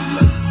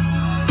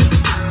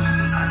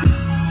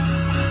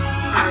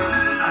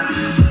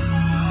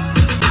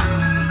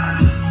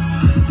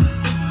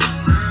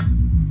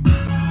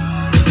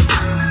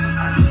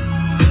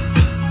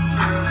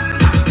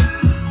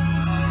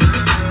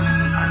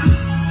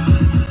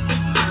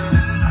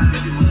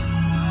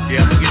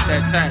 Yeah, I'm gonna get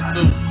that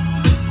tattoo.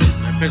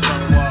 Pitch on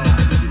the wall.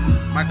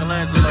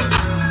 Michelangelo.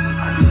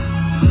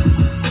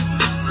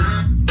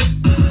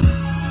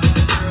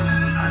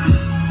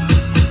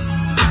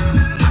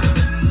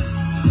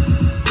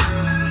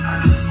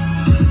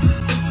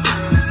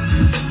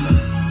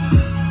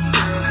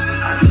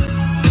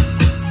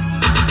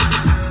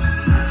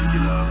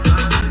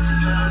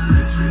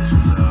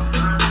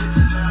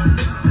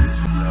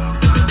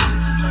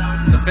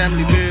 It's a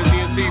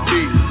FamilyBizEnt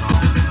beat.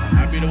 I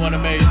be the one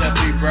that made that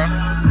beat, bro.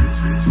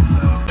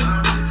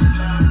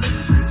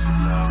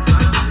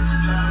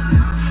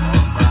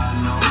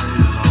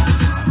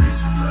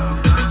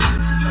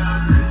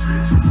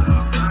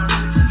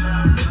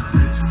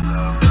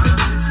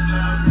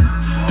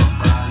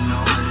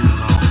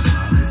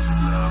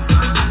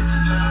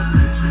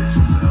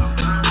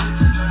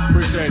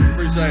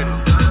 Appreciate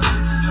it.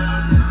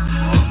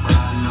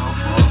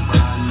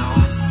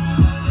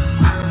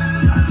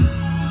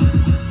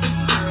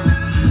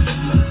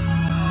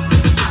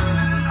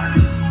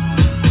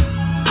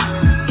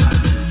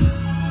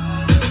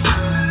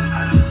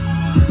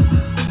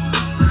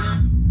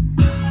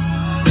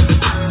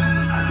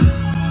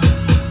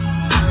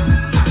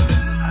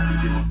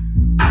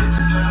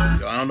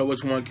 Yo, I don't know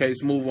which one K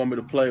Smooth want me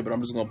to play, but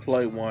I'm just gonna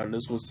play one.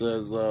 This one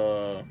says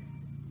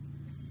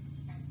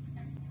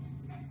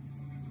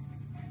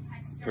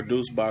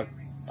produced by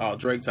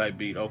Drake type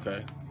beat.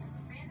 Okay,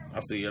 I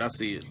see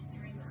it.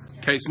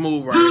 K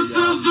Smooth right here. This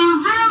is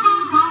the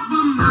rhythm of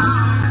the night.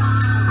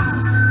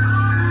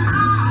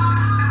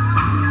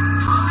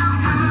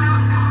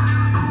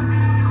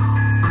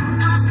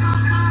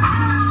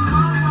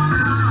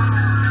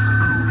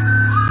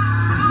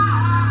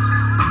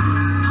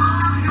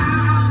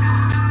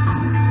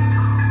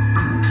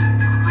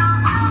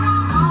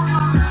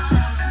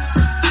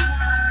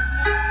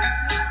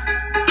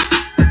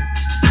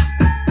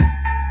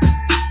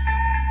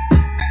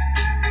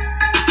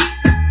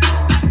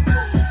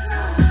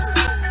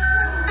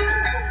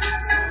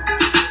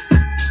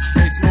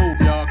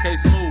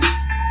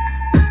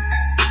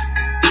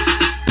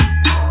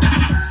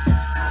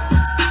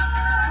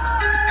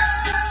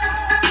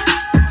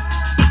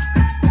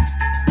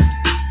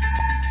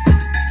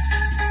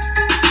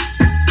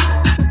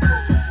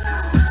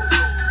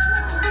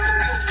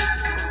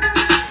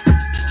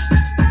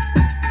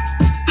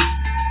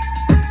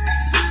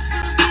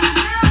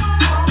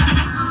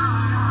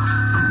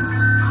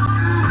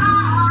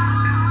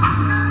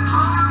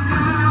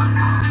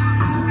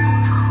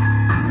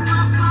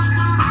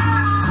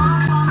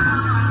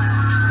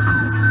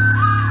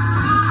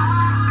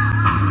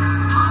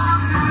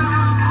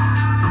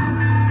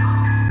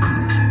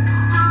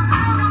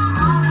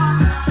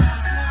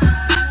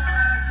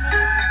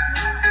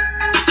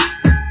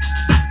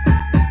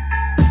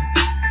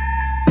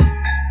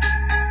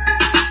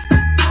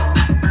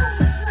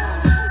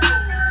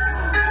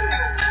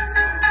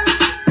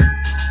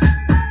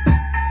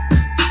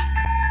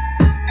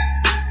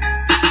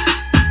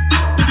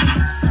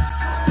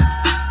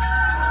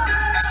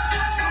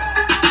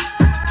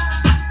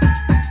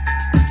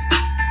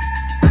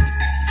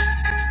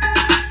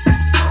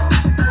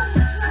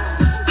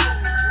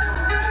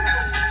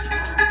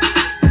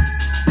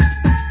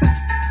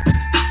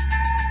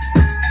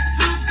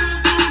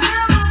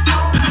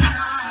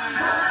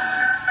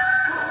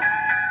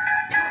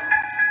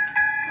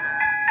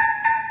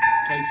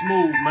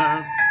 smooth,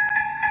 man.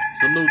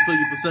 Salute to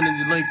you for sending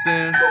your links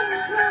in.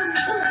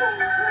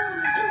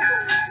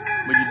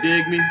 But you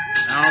dig me?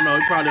 I don't know.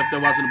 He probably up there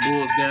watching the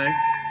Bulls game.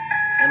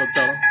 Ain't no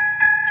telling.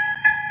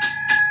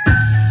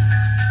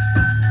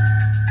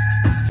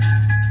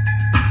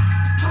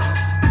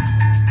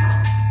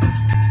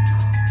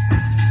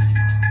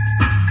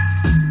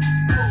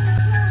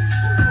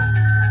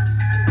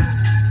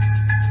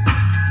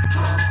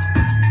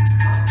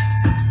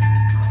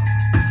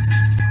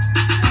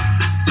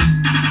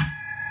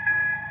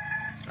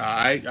 All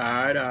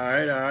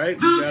right.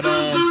 We got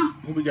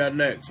who we got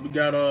next? We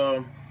got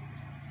L.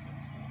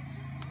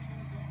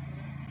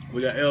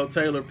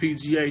 Taylor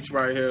PGH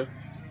right here.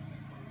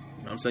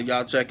 I'm saying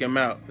y'all check him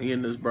out. He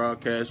in this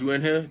broadcast. You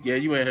in here? Yeah,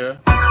 you in here.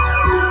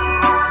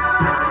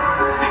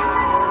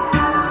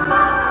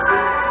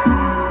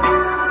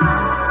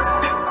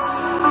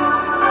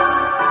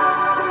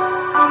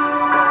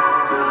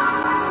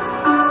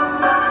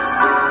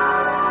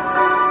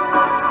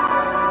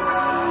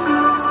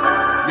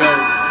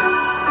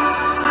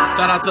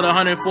 Shout out to the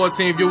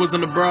 114 viewers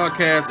in the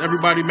broadcast.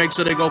 Everybody make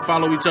sure they go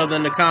follow each other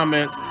in the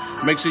comments.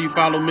 Make sure you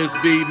follow Miss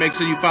B. Make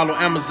sure you follow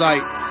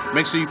Amazite.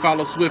 Make sure you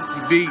follow Swifty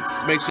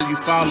Beats. Make sure you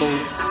follow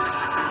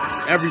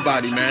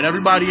everybody, man.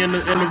 Everybody in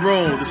the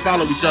room. Just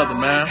follow each other,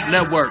 man.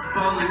 Network.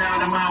 Falling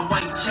out of my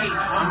white chase.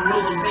 I'm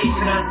rolling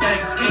bitch in a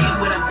dice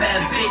game with a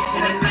bad bitch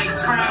in a nice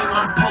frame.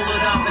 I'm pull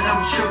it up and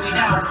I'm chewing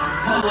out.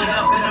 Pull it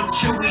up and I'm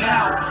chewing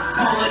out.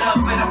 Pull it up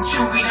and I'm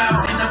chewing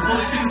out. And the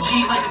boy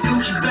 2G like a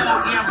Gucci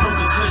belt. Yeah, I'm from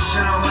the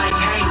cushion like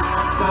Hayes.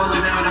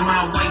 Falling out of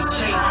my white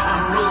chase.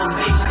 I'm rolling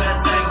bitch in a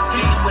dice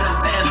game with a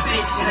bad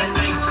bitch in a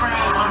nice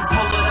frame. I'm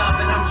pull it up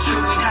and I'm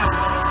chewing out.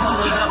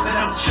 Pull it up and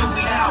I'm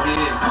chewing out.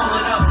 Pull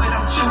it up and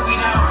I'm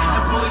chewing out. And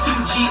the boy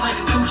 2G like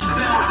a Gucci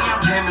belt. Yeah,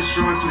 I'm camera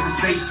shorts with the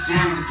space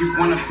jams. If you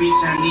want a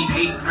feature, I need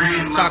 8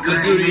 grand.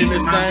 Chocolate Beauty in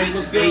this thing.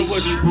 What's good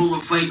with you? Rule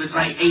of flavors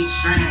like 8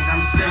 strands.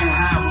 I'm staying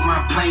high with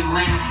my plane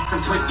land.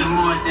 Some twisted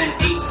more than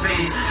 8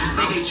 fans. They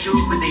say they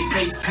choose, but they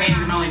fake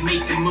pants. And only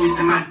making moves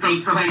in my day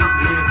plans.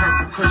 Yeah,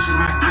 purple cushion,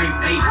 my grape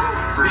apes.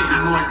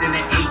 Spitting more than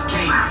an 8K.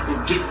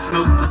 Will get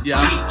smoked with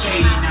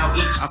 8K. Now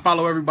each I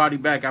follow everybody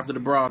back after the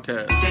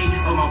broadcast. day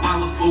on my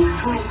wallet full.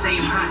 They say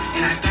I'm hot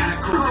and I got a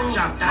crew.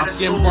 Chopped out My of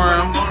skin school.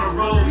 brown. I'm on the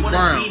road. Wanna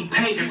Brown. be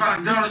paid if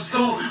I go to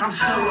school. I'm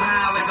so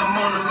high like I'm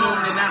on the moon.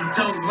 And I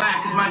don't lie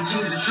cause my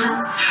jeans are true.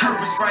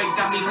 Purple Sprite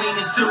got me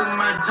leaning too.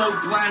 My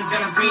dope lines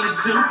got a green and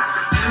two.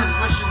 And the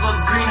swisher look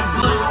green and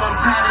blue. I'm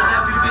tied it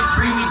up, you bitch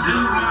read me do.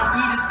 My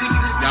weed is sticking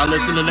to Y'all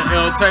listening to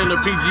L. Taylor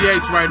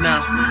PGH right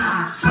now.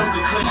 Smoke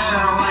a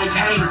cushion like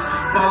haze.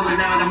 Falling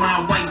out of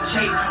my white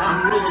chase.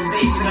 I'm ruling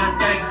bitch in a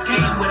dice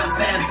game with a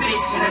bad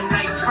bitch in a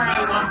nice frame.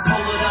 I'm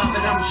pull it up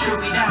and I'm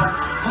chewing out.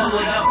 Pull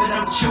it up and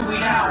I'm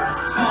chewing out.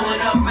 Pull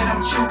it up and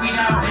I'm chewing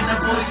out. And the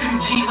boy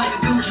 2G like a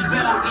Gucci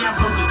belt. Yeah, I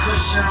smoke a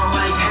cushion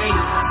like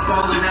haze.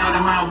 Falling out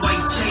of my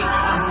white chase.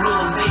 I'm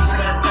ruling bitch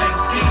in a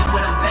dice game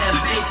with a bad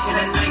bitch in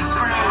a nice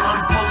frame. I'm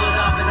pull it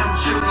up and I'm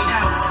chewing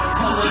out.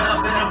 Pull it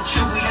up and I'm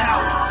chewing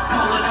out.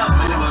 Pull it up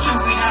and I'm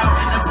chewing out.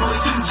 And the boy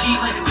 2G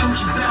like a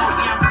Gucci belt.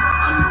 Yeah.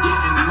 I'm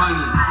getting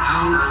money,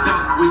 I don't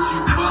fuck with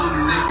you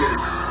bum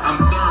niggas. I'm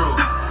thorough,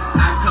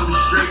 I come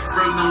straight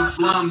from them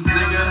slums,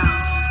 nigga.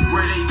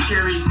 Where they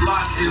carry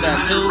blocks and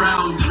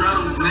 100-round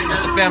drums, nigga.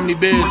 The Family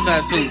Biz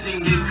tattoo.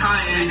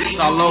 It's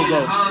our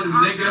logo.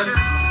 Nigga.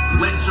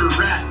 Winter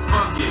rap,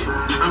 fuck it.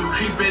 I'm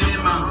creeping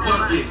in my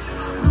bucket.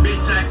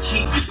 Bitch, I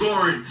keep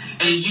scoring,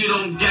 and you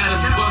don't got a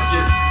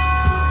bucket.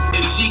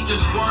 If she can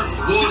squirt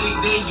booty,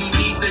 then you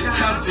need to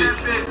cuff it.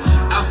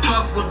 I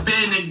fuck with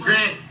Ben and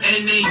Grant,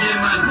 and they in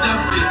my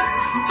duffet.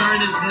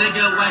 Burn this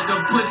nigga like a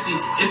pussy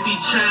if he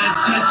try and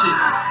touch it.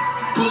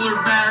 Pull her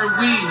by her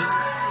weave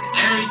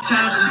every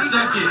time she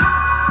suck it.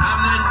 I'm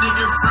that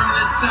nigga from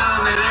the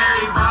town that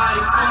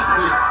everybody fuck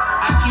with.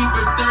 I keep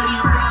a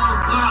 30-round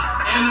block,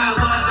 and I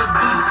love to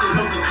bust it.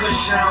 Smoke a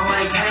cushion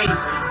like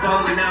haze.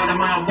 Falling out of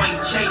my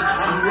white chase.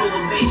 I'm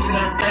ruling bitch in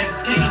a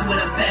dice game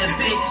with a bad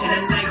bitch in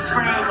a nice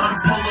frame.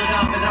 I'm pull it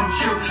up and I'm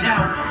chewing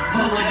out.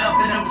 Pull it up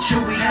and I'm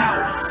chewing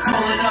out.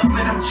 Pull it up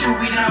and I'm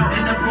chewing out.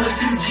 And the boy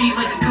 2G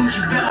like a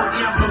Gucci belt.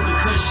 Yeah, I smoke a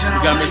cushion.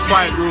 We got Miss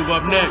Quiet Groove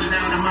up next. Falling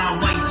out of my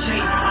white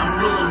chase. I'm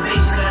ruling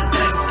bitch in a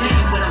dice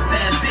game with a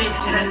bad bitch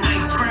in a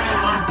nice frame.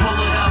 I'm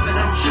pull it up and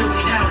I'm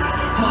chewing out.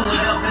 Pull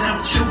it up and I'm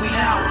chewing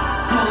out.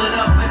 Pull it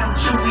up and I'm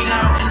chewing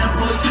out. And the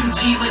boy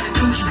 2G like a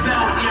Gucci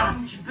belt. Yeah.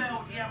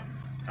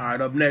 All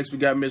right, up next we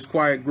got Miss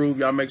Quiet Groove.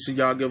 Y'all make sure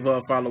y'all give her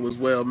a follow as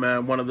well,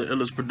 man. One of the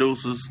illest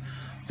producers,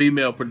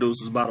 female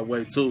producers, by the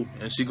way, too.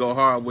 And she go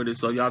hard with it.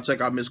 So y'all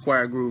check out Miss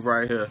Quiet Groove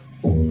right here.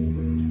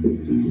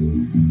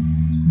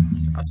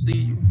 I see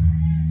you.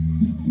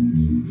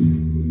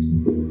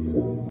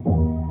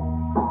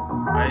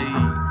 Hey.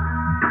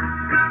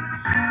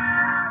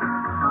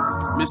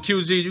 Miss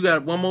QG, you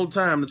got one more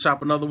time to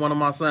chop another one of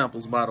my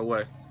samples, by the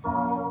way.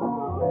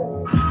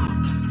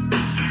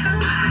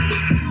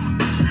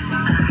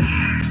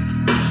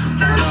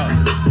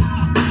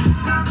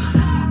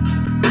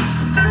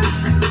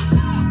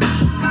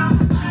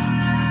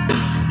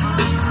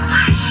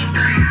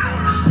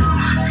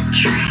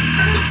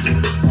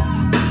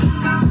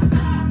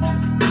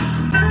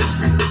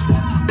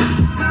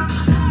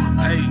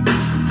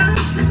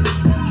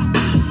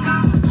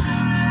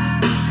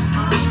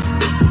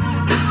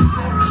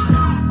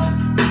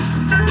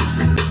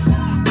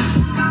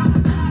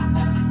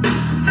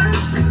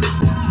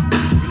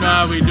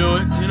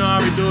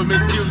 you doing,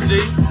 Miss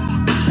QG?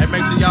 Hey,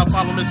 make sure y'all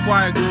follow Miss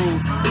Quiet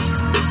Groove.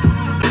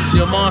 She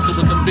a monster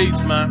with them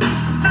beats, man.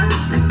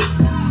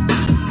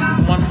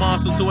 From one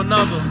monster to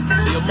another,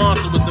 she a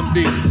monster with them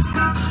beats.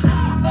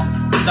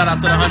 Shout out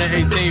to the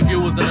 118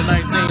 viewers and the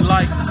 19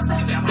 likes.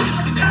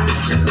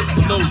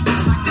 Salute.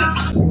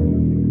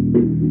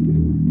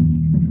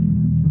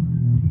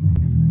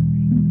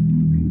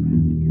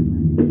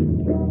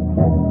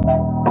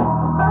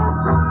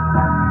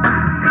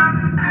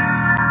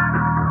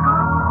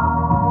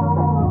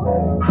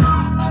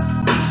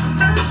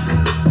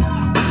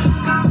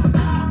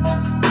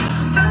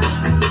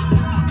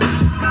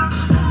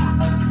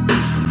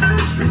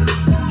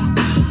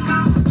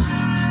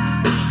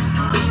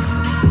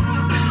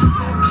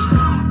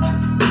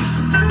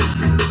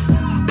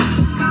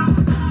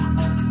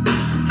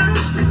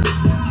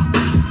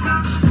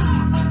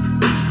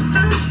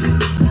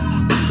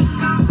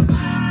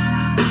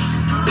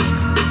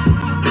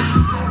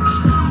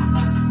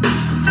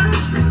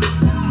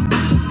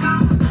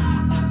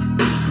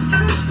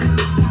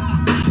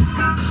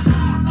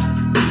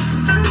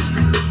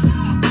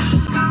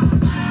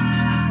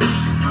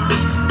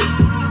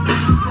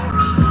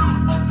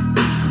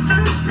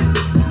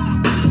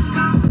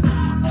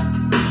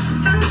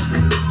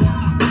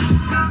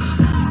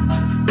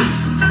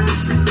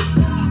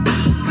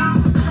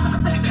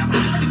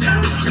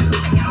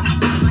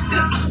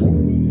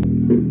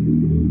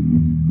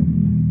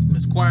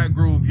 Quiet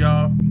Groove,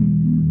 y'all.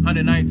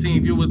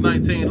 119 viewers,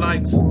 19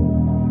 likes.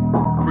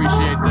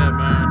 Appreciate that,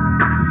 man.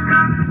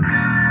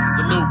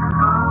 Salute.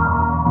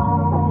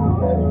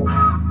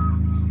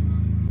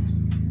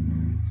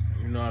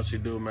 You know how she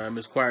do, man.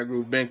 Miss Quiet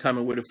Groove been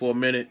coming with it for a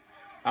minute.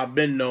 I've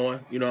been knowing,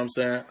 you know what I'm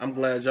saying? I'm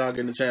glad y'all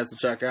getting a chance to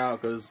check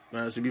out, because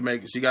man, she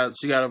got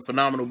a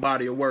phenomenal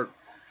body of work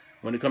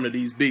when it comes to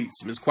these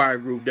beats. Miss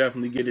Quiet Groove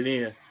definitely get it in.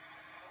 You know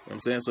what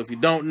I'm saying? So if you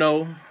don't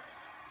know,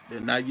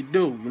 then now you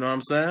do. You know what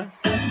I'm saying?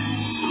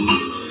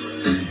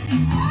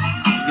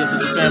 Let's get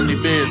to some Family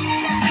Biz.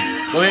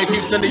 Go ahead and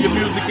keep sending your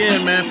music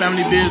in, man.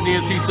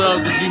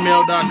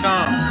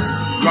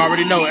 FamilyBizEntbeats@gmail.com. You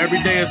already know,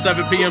 every day at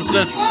 7 p.m.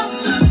 Central.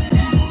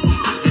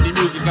 Indie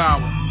Music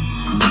Hour.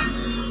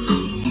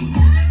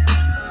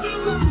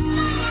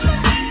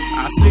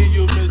 I see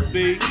you, Miss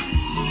B.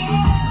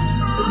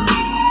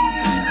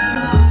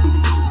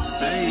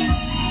 Hey.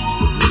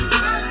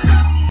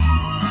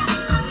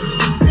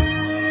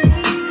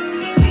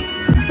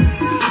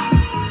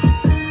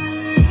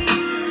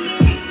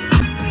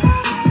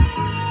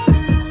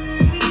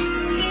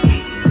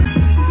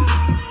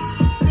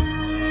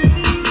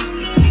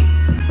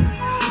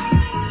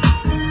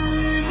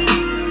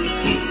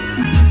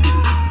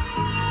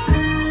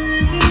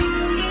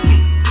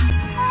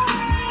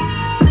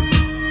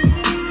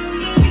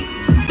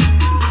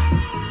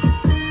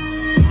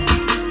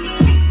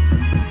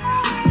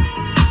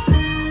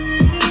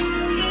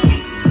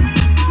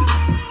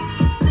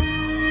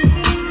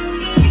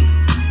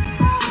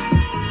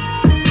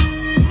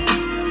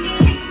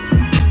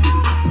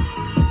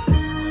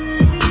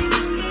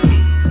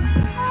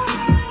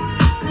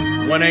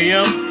 1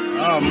 a.m.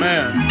 Oh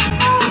man,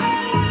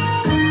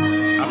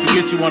 I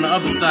forget you on the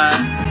other side.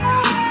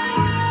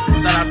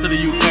 Shout out to the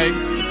UK.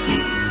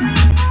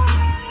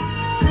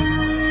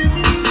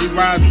 She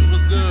rises,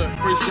 what's good?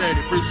 Appreciate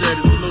it.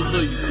 Salute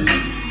to you.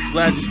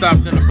 Glad you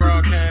stopped in the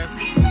broadcast.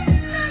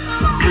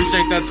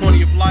 Appreciate that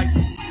 20th like.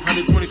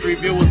 123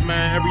 viewers,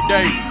 man, every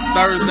day.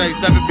 Thursday,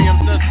 7 p.m.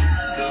 Central.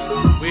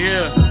 We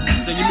here.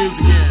 Send your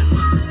music in.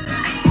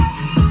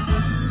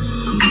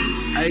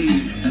 Hey.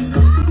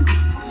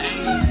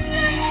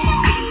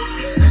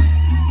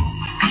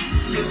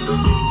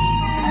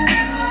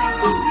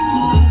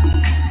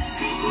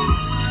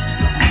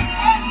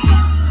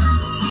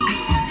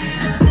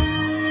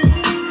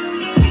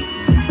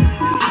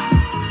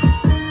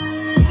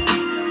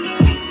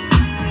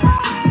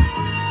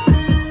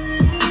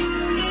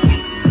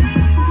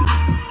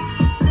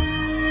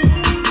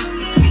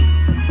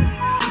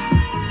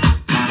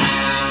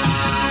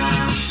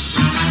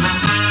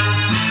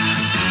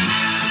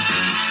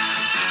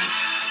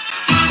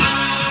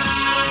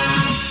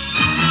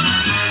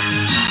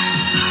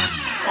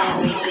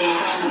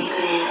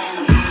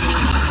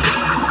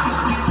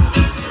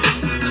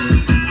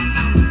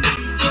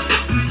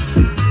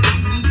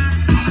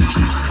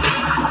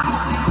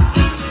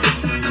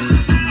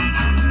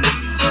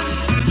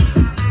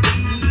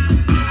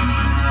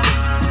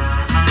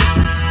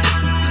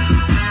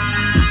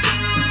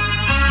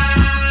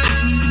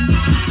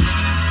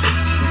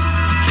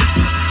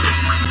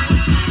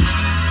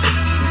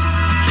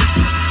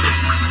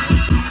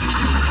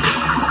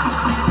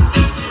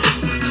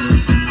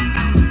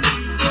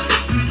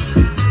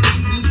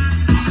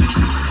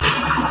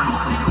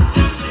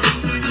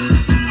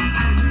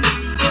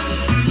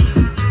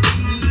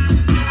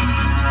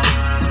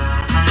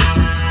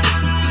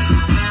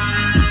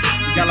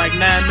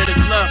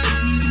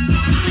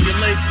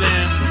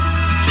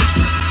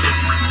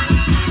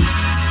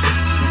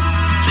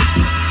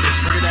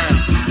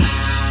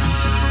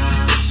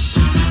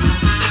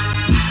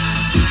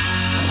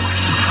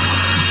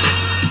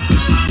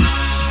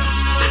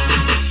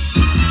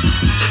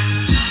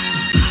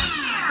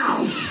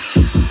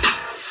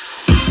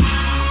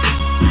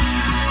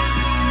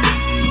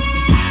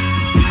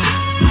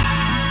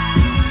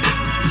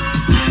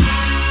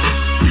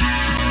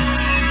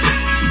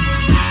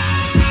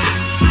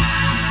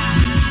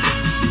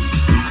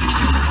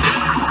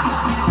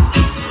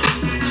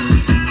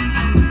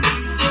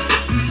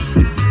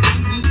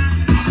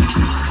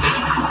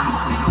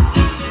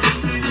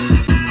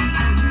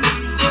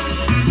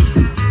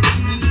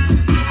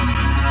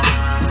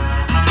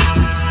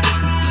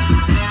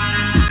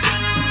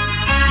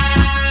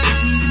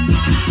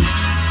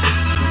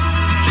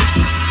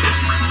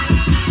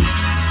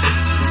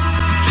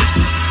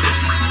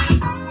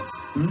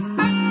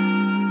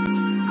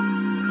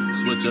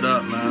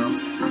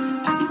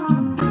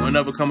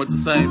 don't never come with the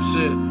same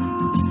shit.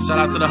 Shout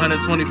out to the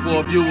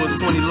 124 viewers,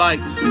 20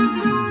 likes.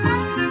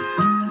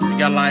 We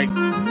got like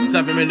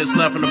 7 minutes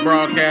left in the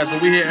broadcast,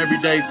 but we here every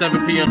day,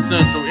 7 p.m.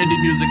 Central,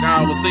 Indie Music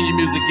Hour. Send your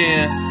music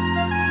in.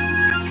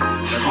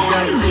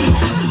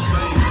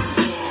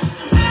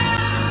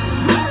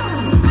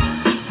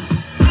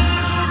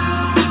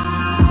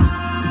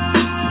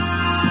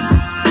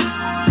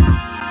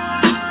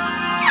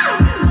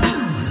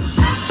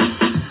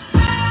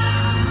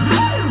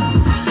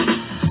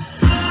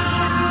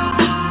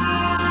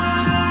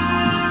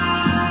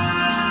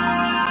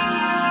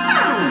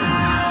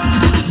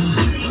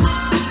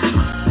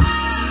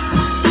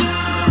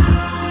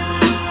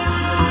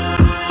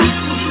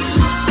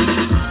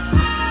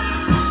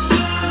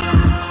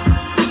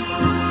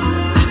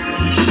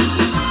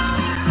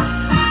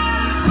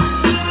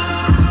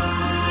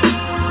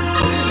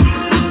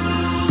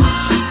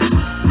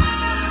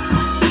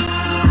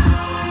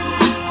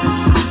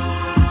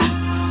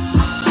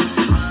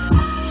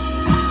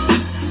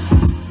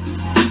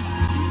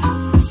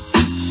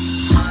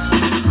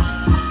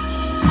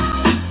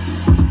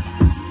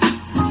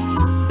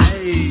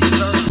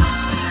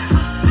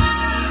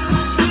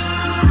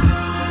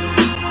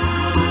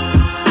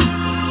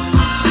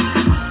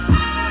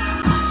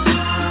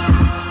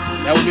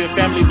 That would be a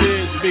Family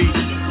Biz beat.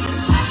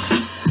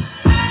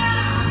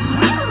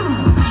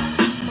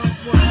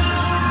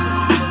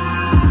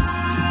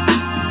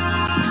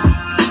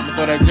 I'm gonna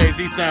throw that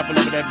Jay-Z sample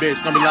over that bitch.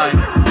 Gonna be like,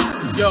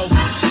 yo,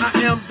 I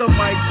am the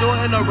Mike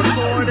Jordan of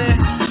recording.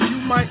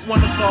 You might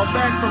wanna call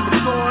back from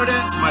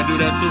recording. Might do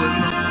that too, you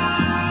know.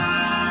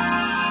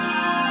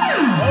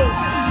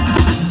 Oh.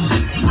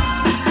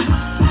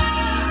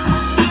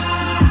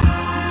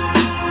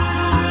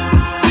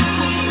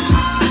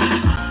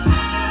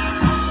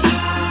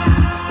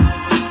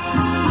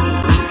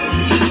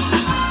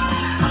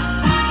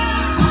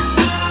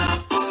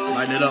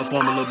 It up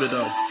for him a little bit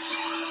though.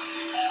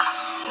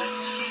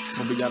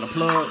 But we got a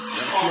plug.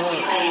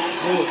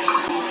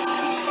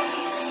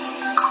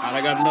 Alright,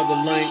 I got another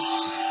link.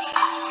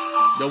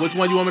 Yo, which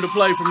one you want me to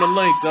play from the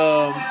link?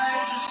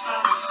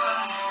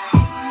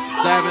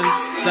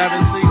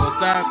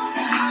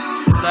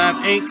 Sav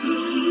Inc.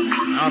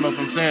 I don't know if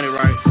I'm saying it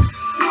right.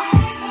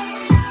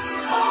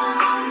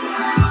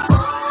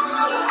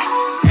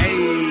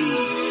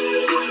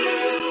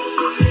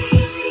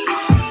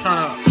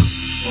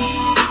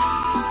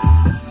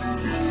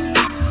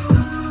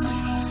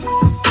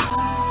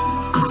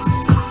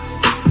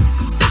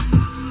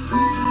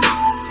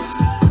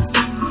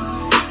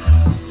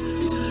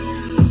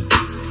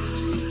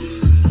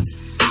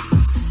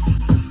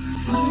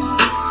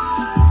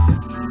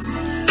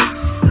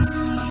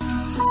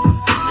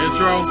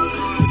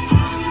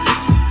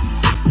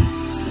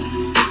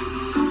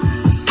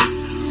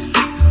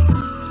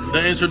 The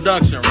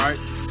introduction, right?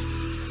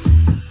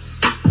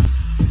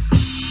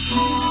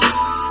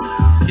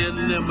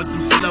 Killing them with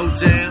them slow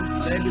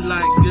jams. They be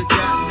like, good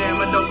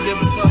goddamn, I don't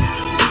give a fuck.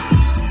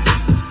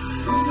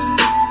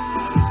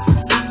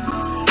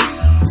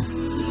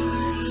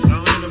 I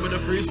don't end up with a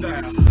freestyle. I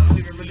don't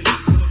even really get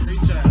to the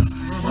freestyle.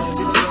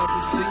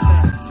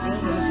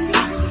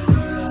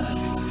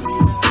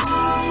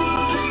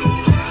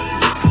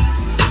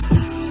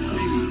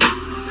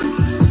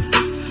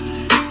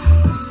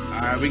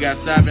 We got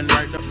Savin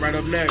right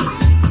up next.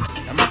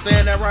 Am I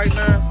saying that right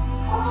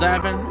now?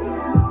 Savin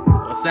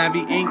or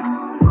Savvy Inc.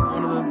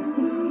 One of them.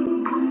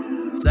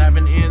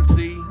 Savin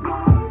NC.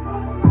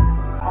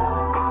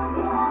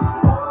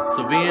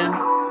 Savian.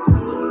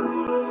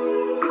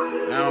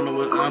 I don't know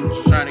what. I'm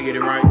just trying to get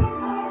it right,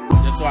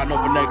 just so I know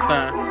for next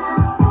time.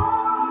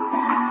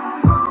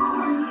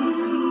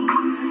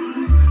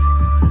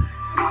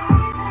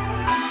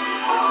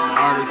 The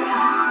artist is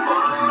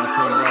my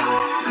twin brother.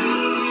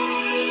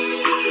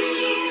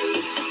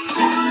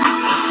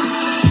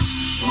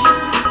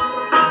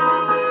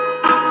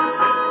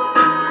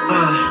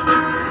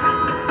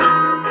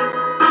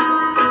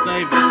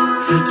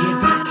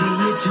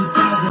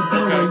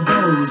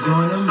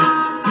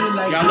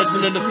 Y'all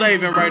listening to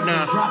Saving right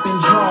now. Dropping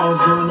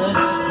draws on us.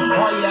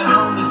 All your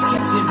homies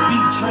catching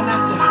beef, try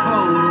not to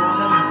fold on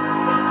them.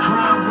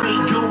 Crime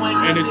rate going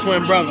and his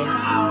twin brother.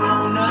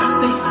 On us.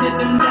 They sit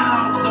them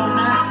dogs on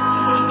us.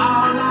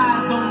 All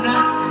eyes on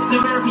us. So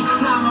every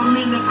time I'm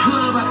in the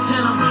club, I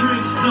tell them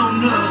drinks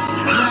on us.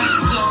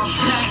 Racks off,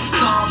 tax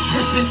off,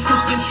 tipping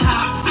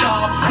tops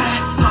off,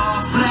 packs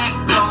off, black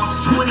dogs,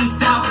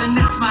 20,000.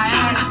 That's my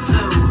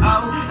attitude.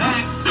 Oh,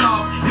 axe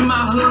off. In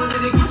my hood,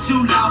 they get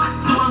you lost.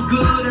 So I'm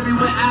good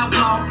everywhere I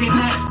walk, and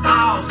that's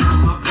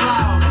awesome.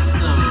 Applause.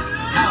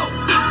 Oh,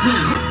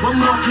 what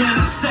more can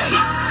I say?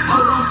 Oh,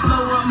 don't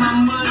slow up my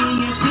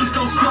money, and please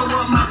don't slow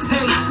up my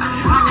pace.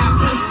 I got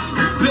places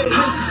to be,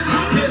 places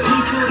and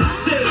people to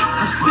see.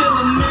 I'm still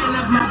a man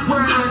of my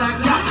word. I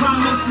got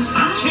promises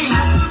to keep.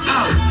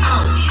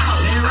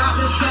 They rob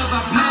us of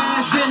our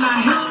past and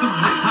our history.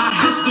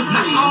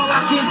 All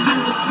I can do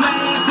is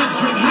laugh and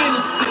drink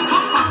Hennessy.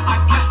 I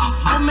got a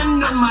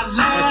woman on my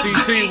lap.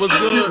 SCT was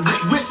good.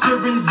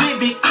 Whispering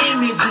vivid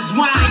images,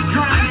 whining,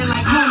 crying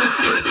like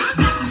lunatics.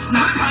 This is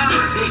not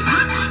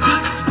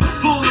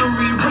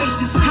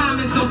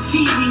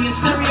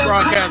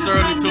broadcast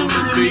early too,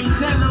 Miss B.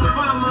 Tell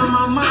Obama,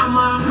 my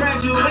mama, I'm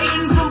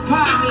graduating from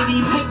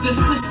poverty. Take the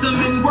system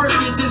and work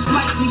it just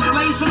like some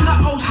slaves from the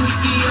ocean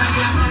sea.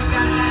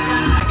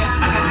 I got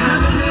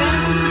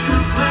confidence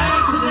and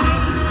swag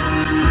today,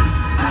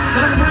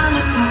 but I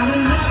promise I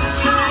will never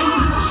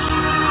change.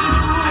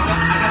 I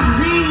got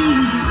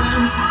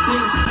reasons to stay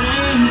the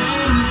same.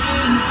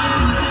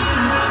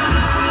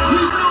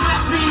 Please don't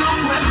ask me no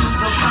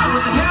questions about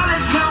what the hell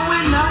is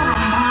going on.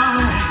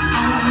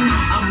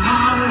 I'm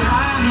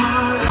alright.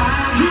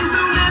 Please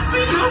don't ask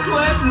me no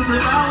questions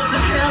about what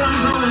the hell I'm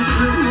going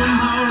through.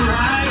 I'm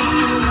alright.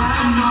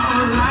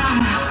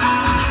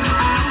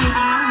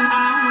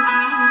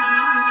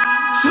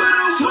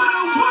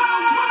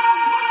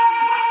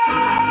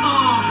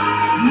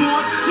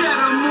 More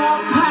cheddar, more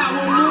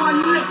power, more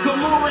liquor,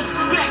 more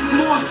respect,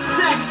 more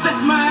sex.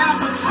 That's my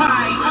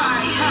appetite.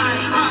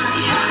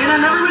 And I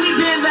never really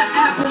been the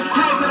apple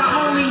type, but I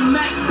only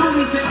make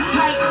booties and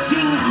tight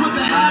jeans with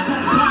the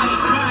apple bite.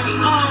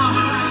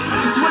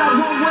 It's what I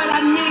want, what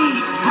I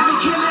need. I can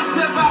care less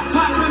about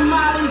popping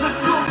mollies. I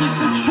smoking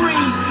some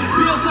trees.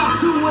 Bills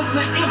out too with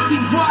the empty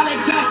wallet.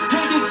 Gas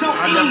tank is so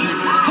easy.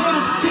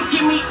 Haters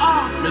ticking me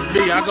off. Miss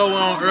B, I go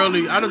on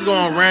early. I just go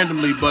on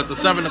randomly, but the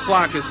 7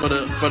 o'clock is for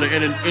the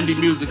indie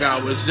music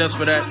hour. It's just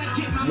for that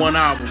 1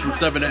 hour from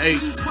 7 to 8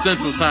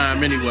 Central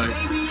Time anyway.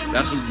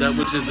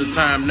 Which is the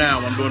time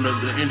now. I'm doing the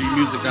indie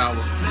music hour.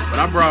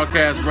 But I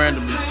broadcast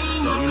randomly.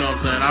 So, you know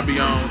what I'm saying? I'll be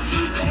on.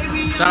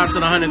 Shout out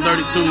to the 132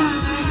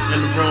 in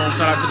the room.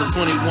 Shout out to the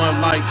 21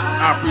 likes.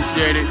 I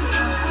appreciate it.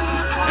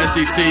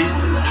 SET.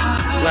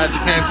 Glad you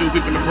came through,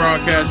 people in the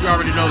broadcast. You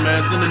already know,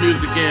 man. Send the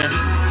music in.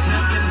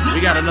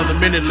 We got another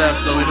minute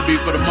left, so it'll be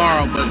for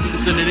tomorrow. But you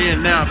can send it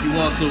in now if you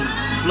want to.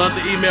 Flood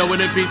the email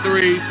with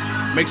MP3s.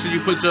 Make sure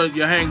you put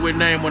your hang with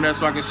name on there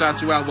so I can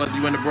shout you out whether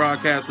you in the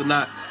broadcast or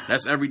not.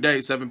 That's every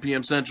day, 7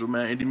 p.m. Central,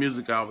 man. Indie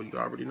Music Hour. You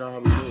already know how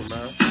we do it,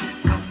 man.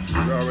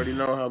 You already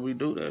know how we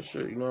do that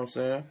shit. You know what I'm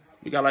saying?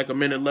 We got like a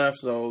minute left,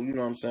 so you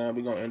know what I'm saying?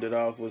 We're going to end it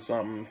off with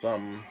something.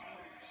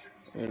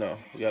 You know,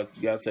 you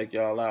got to take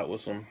y'all out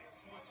with something.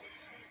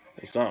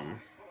 You know what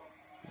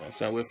I'm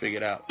saying? We'll figure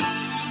it out.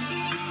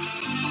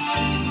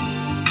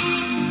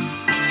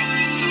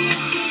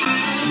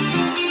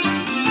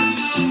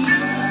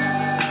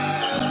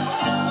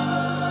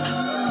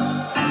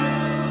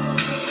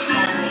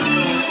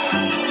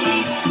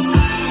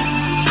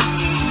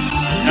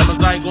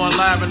 Amazite going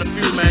live in a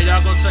few, man.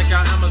 Y'all go check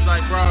out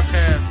Amazite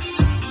broadcast.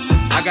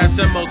 I got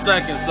 10 more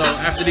seconds, so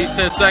after these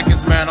 10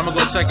 seconds, man, I'm gonna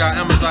go check out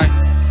Amazite.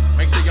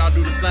 Make sure y'all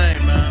do the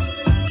same, man.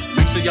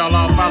 Make sure y'all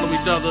all follow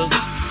each other.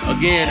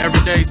 Again,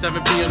 every day,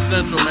 7 p.m.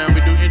 Central, man.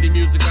 We do indie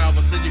music hour.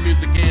 Send your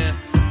music in.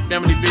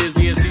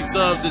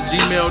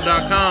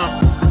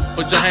 FamilyBizEntbeats@gmail.com.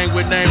 Put your hang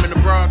with name in the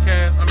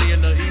broadcast.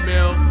 In the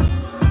email.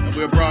 And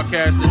we'll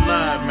broadcast it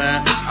live,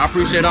 man. I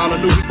appreciate all the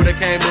new people that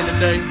came in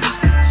today.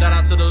 Shout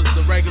out to the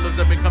regulars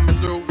that been coming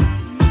through.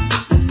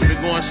 We've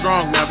been going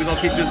strong, man. We're going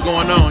to keep this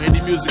going on.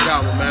 Indie Music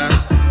Hour, man.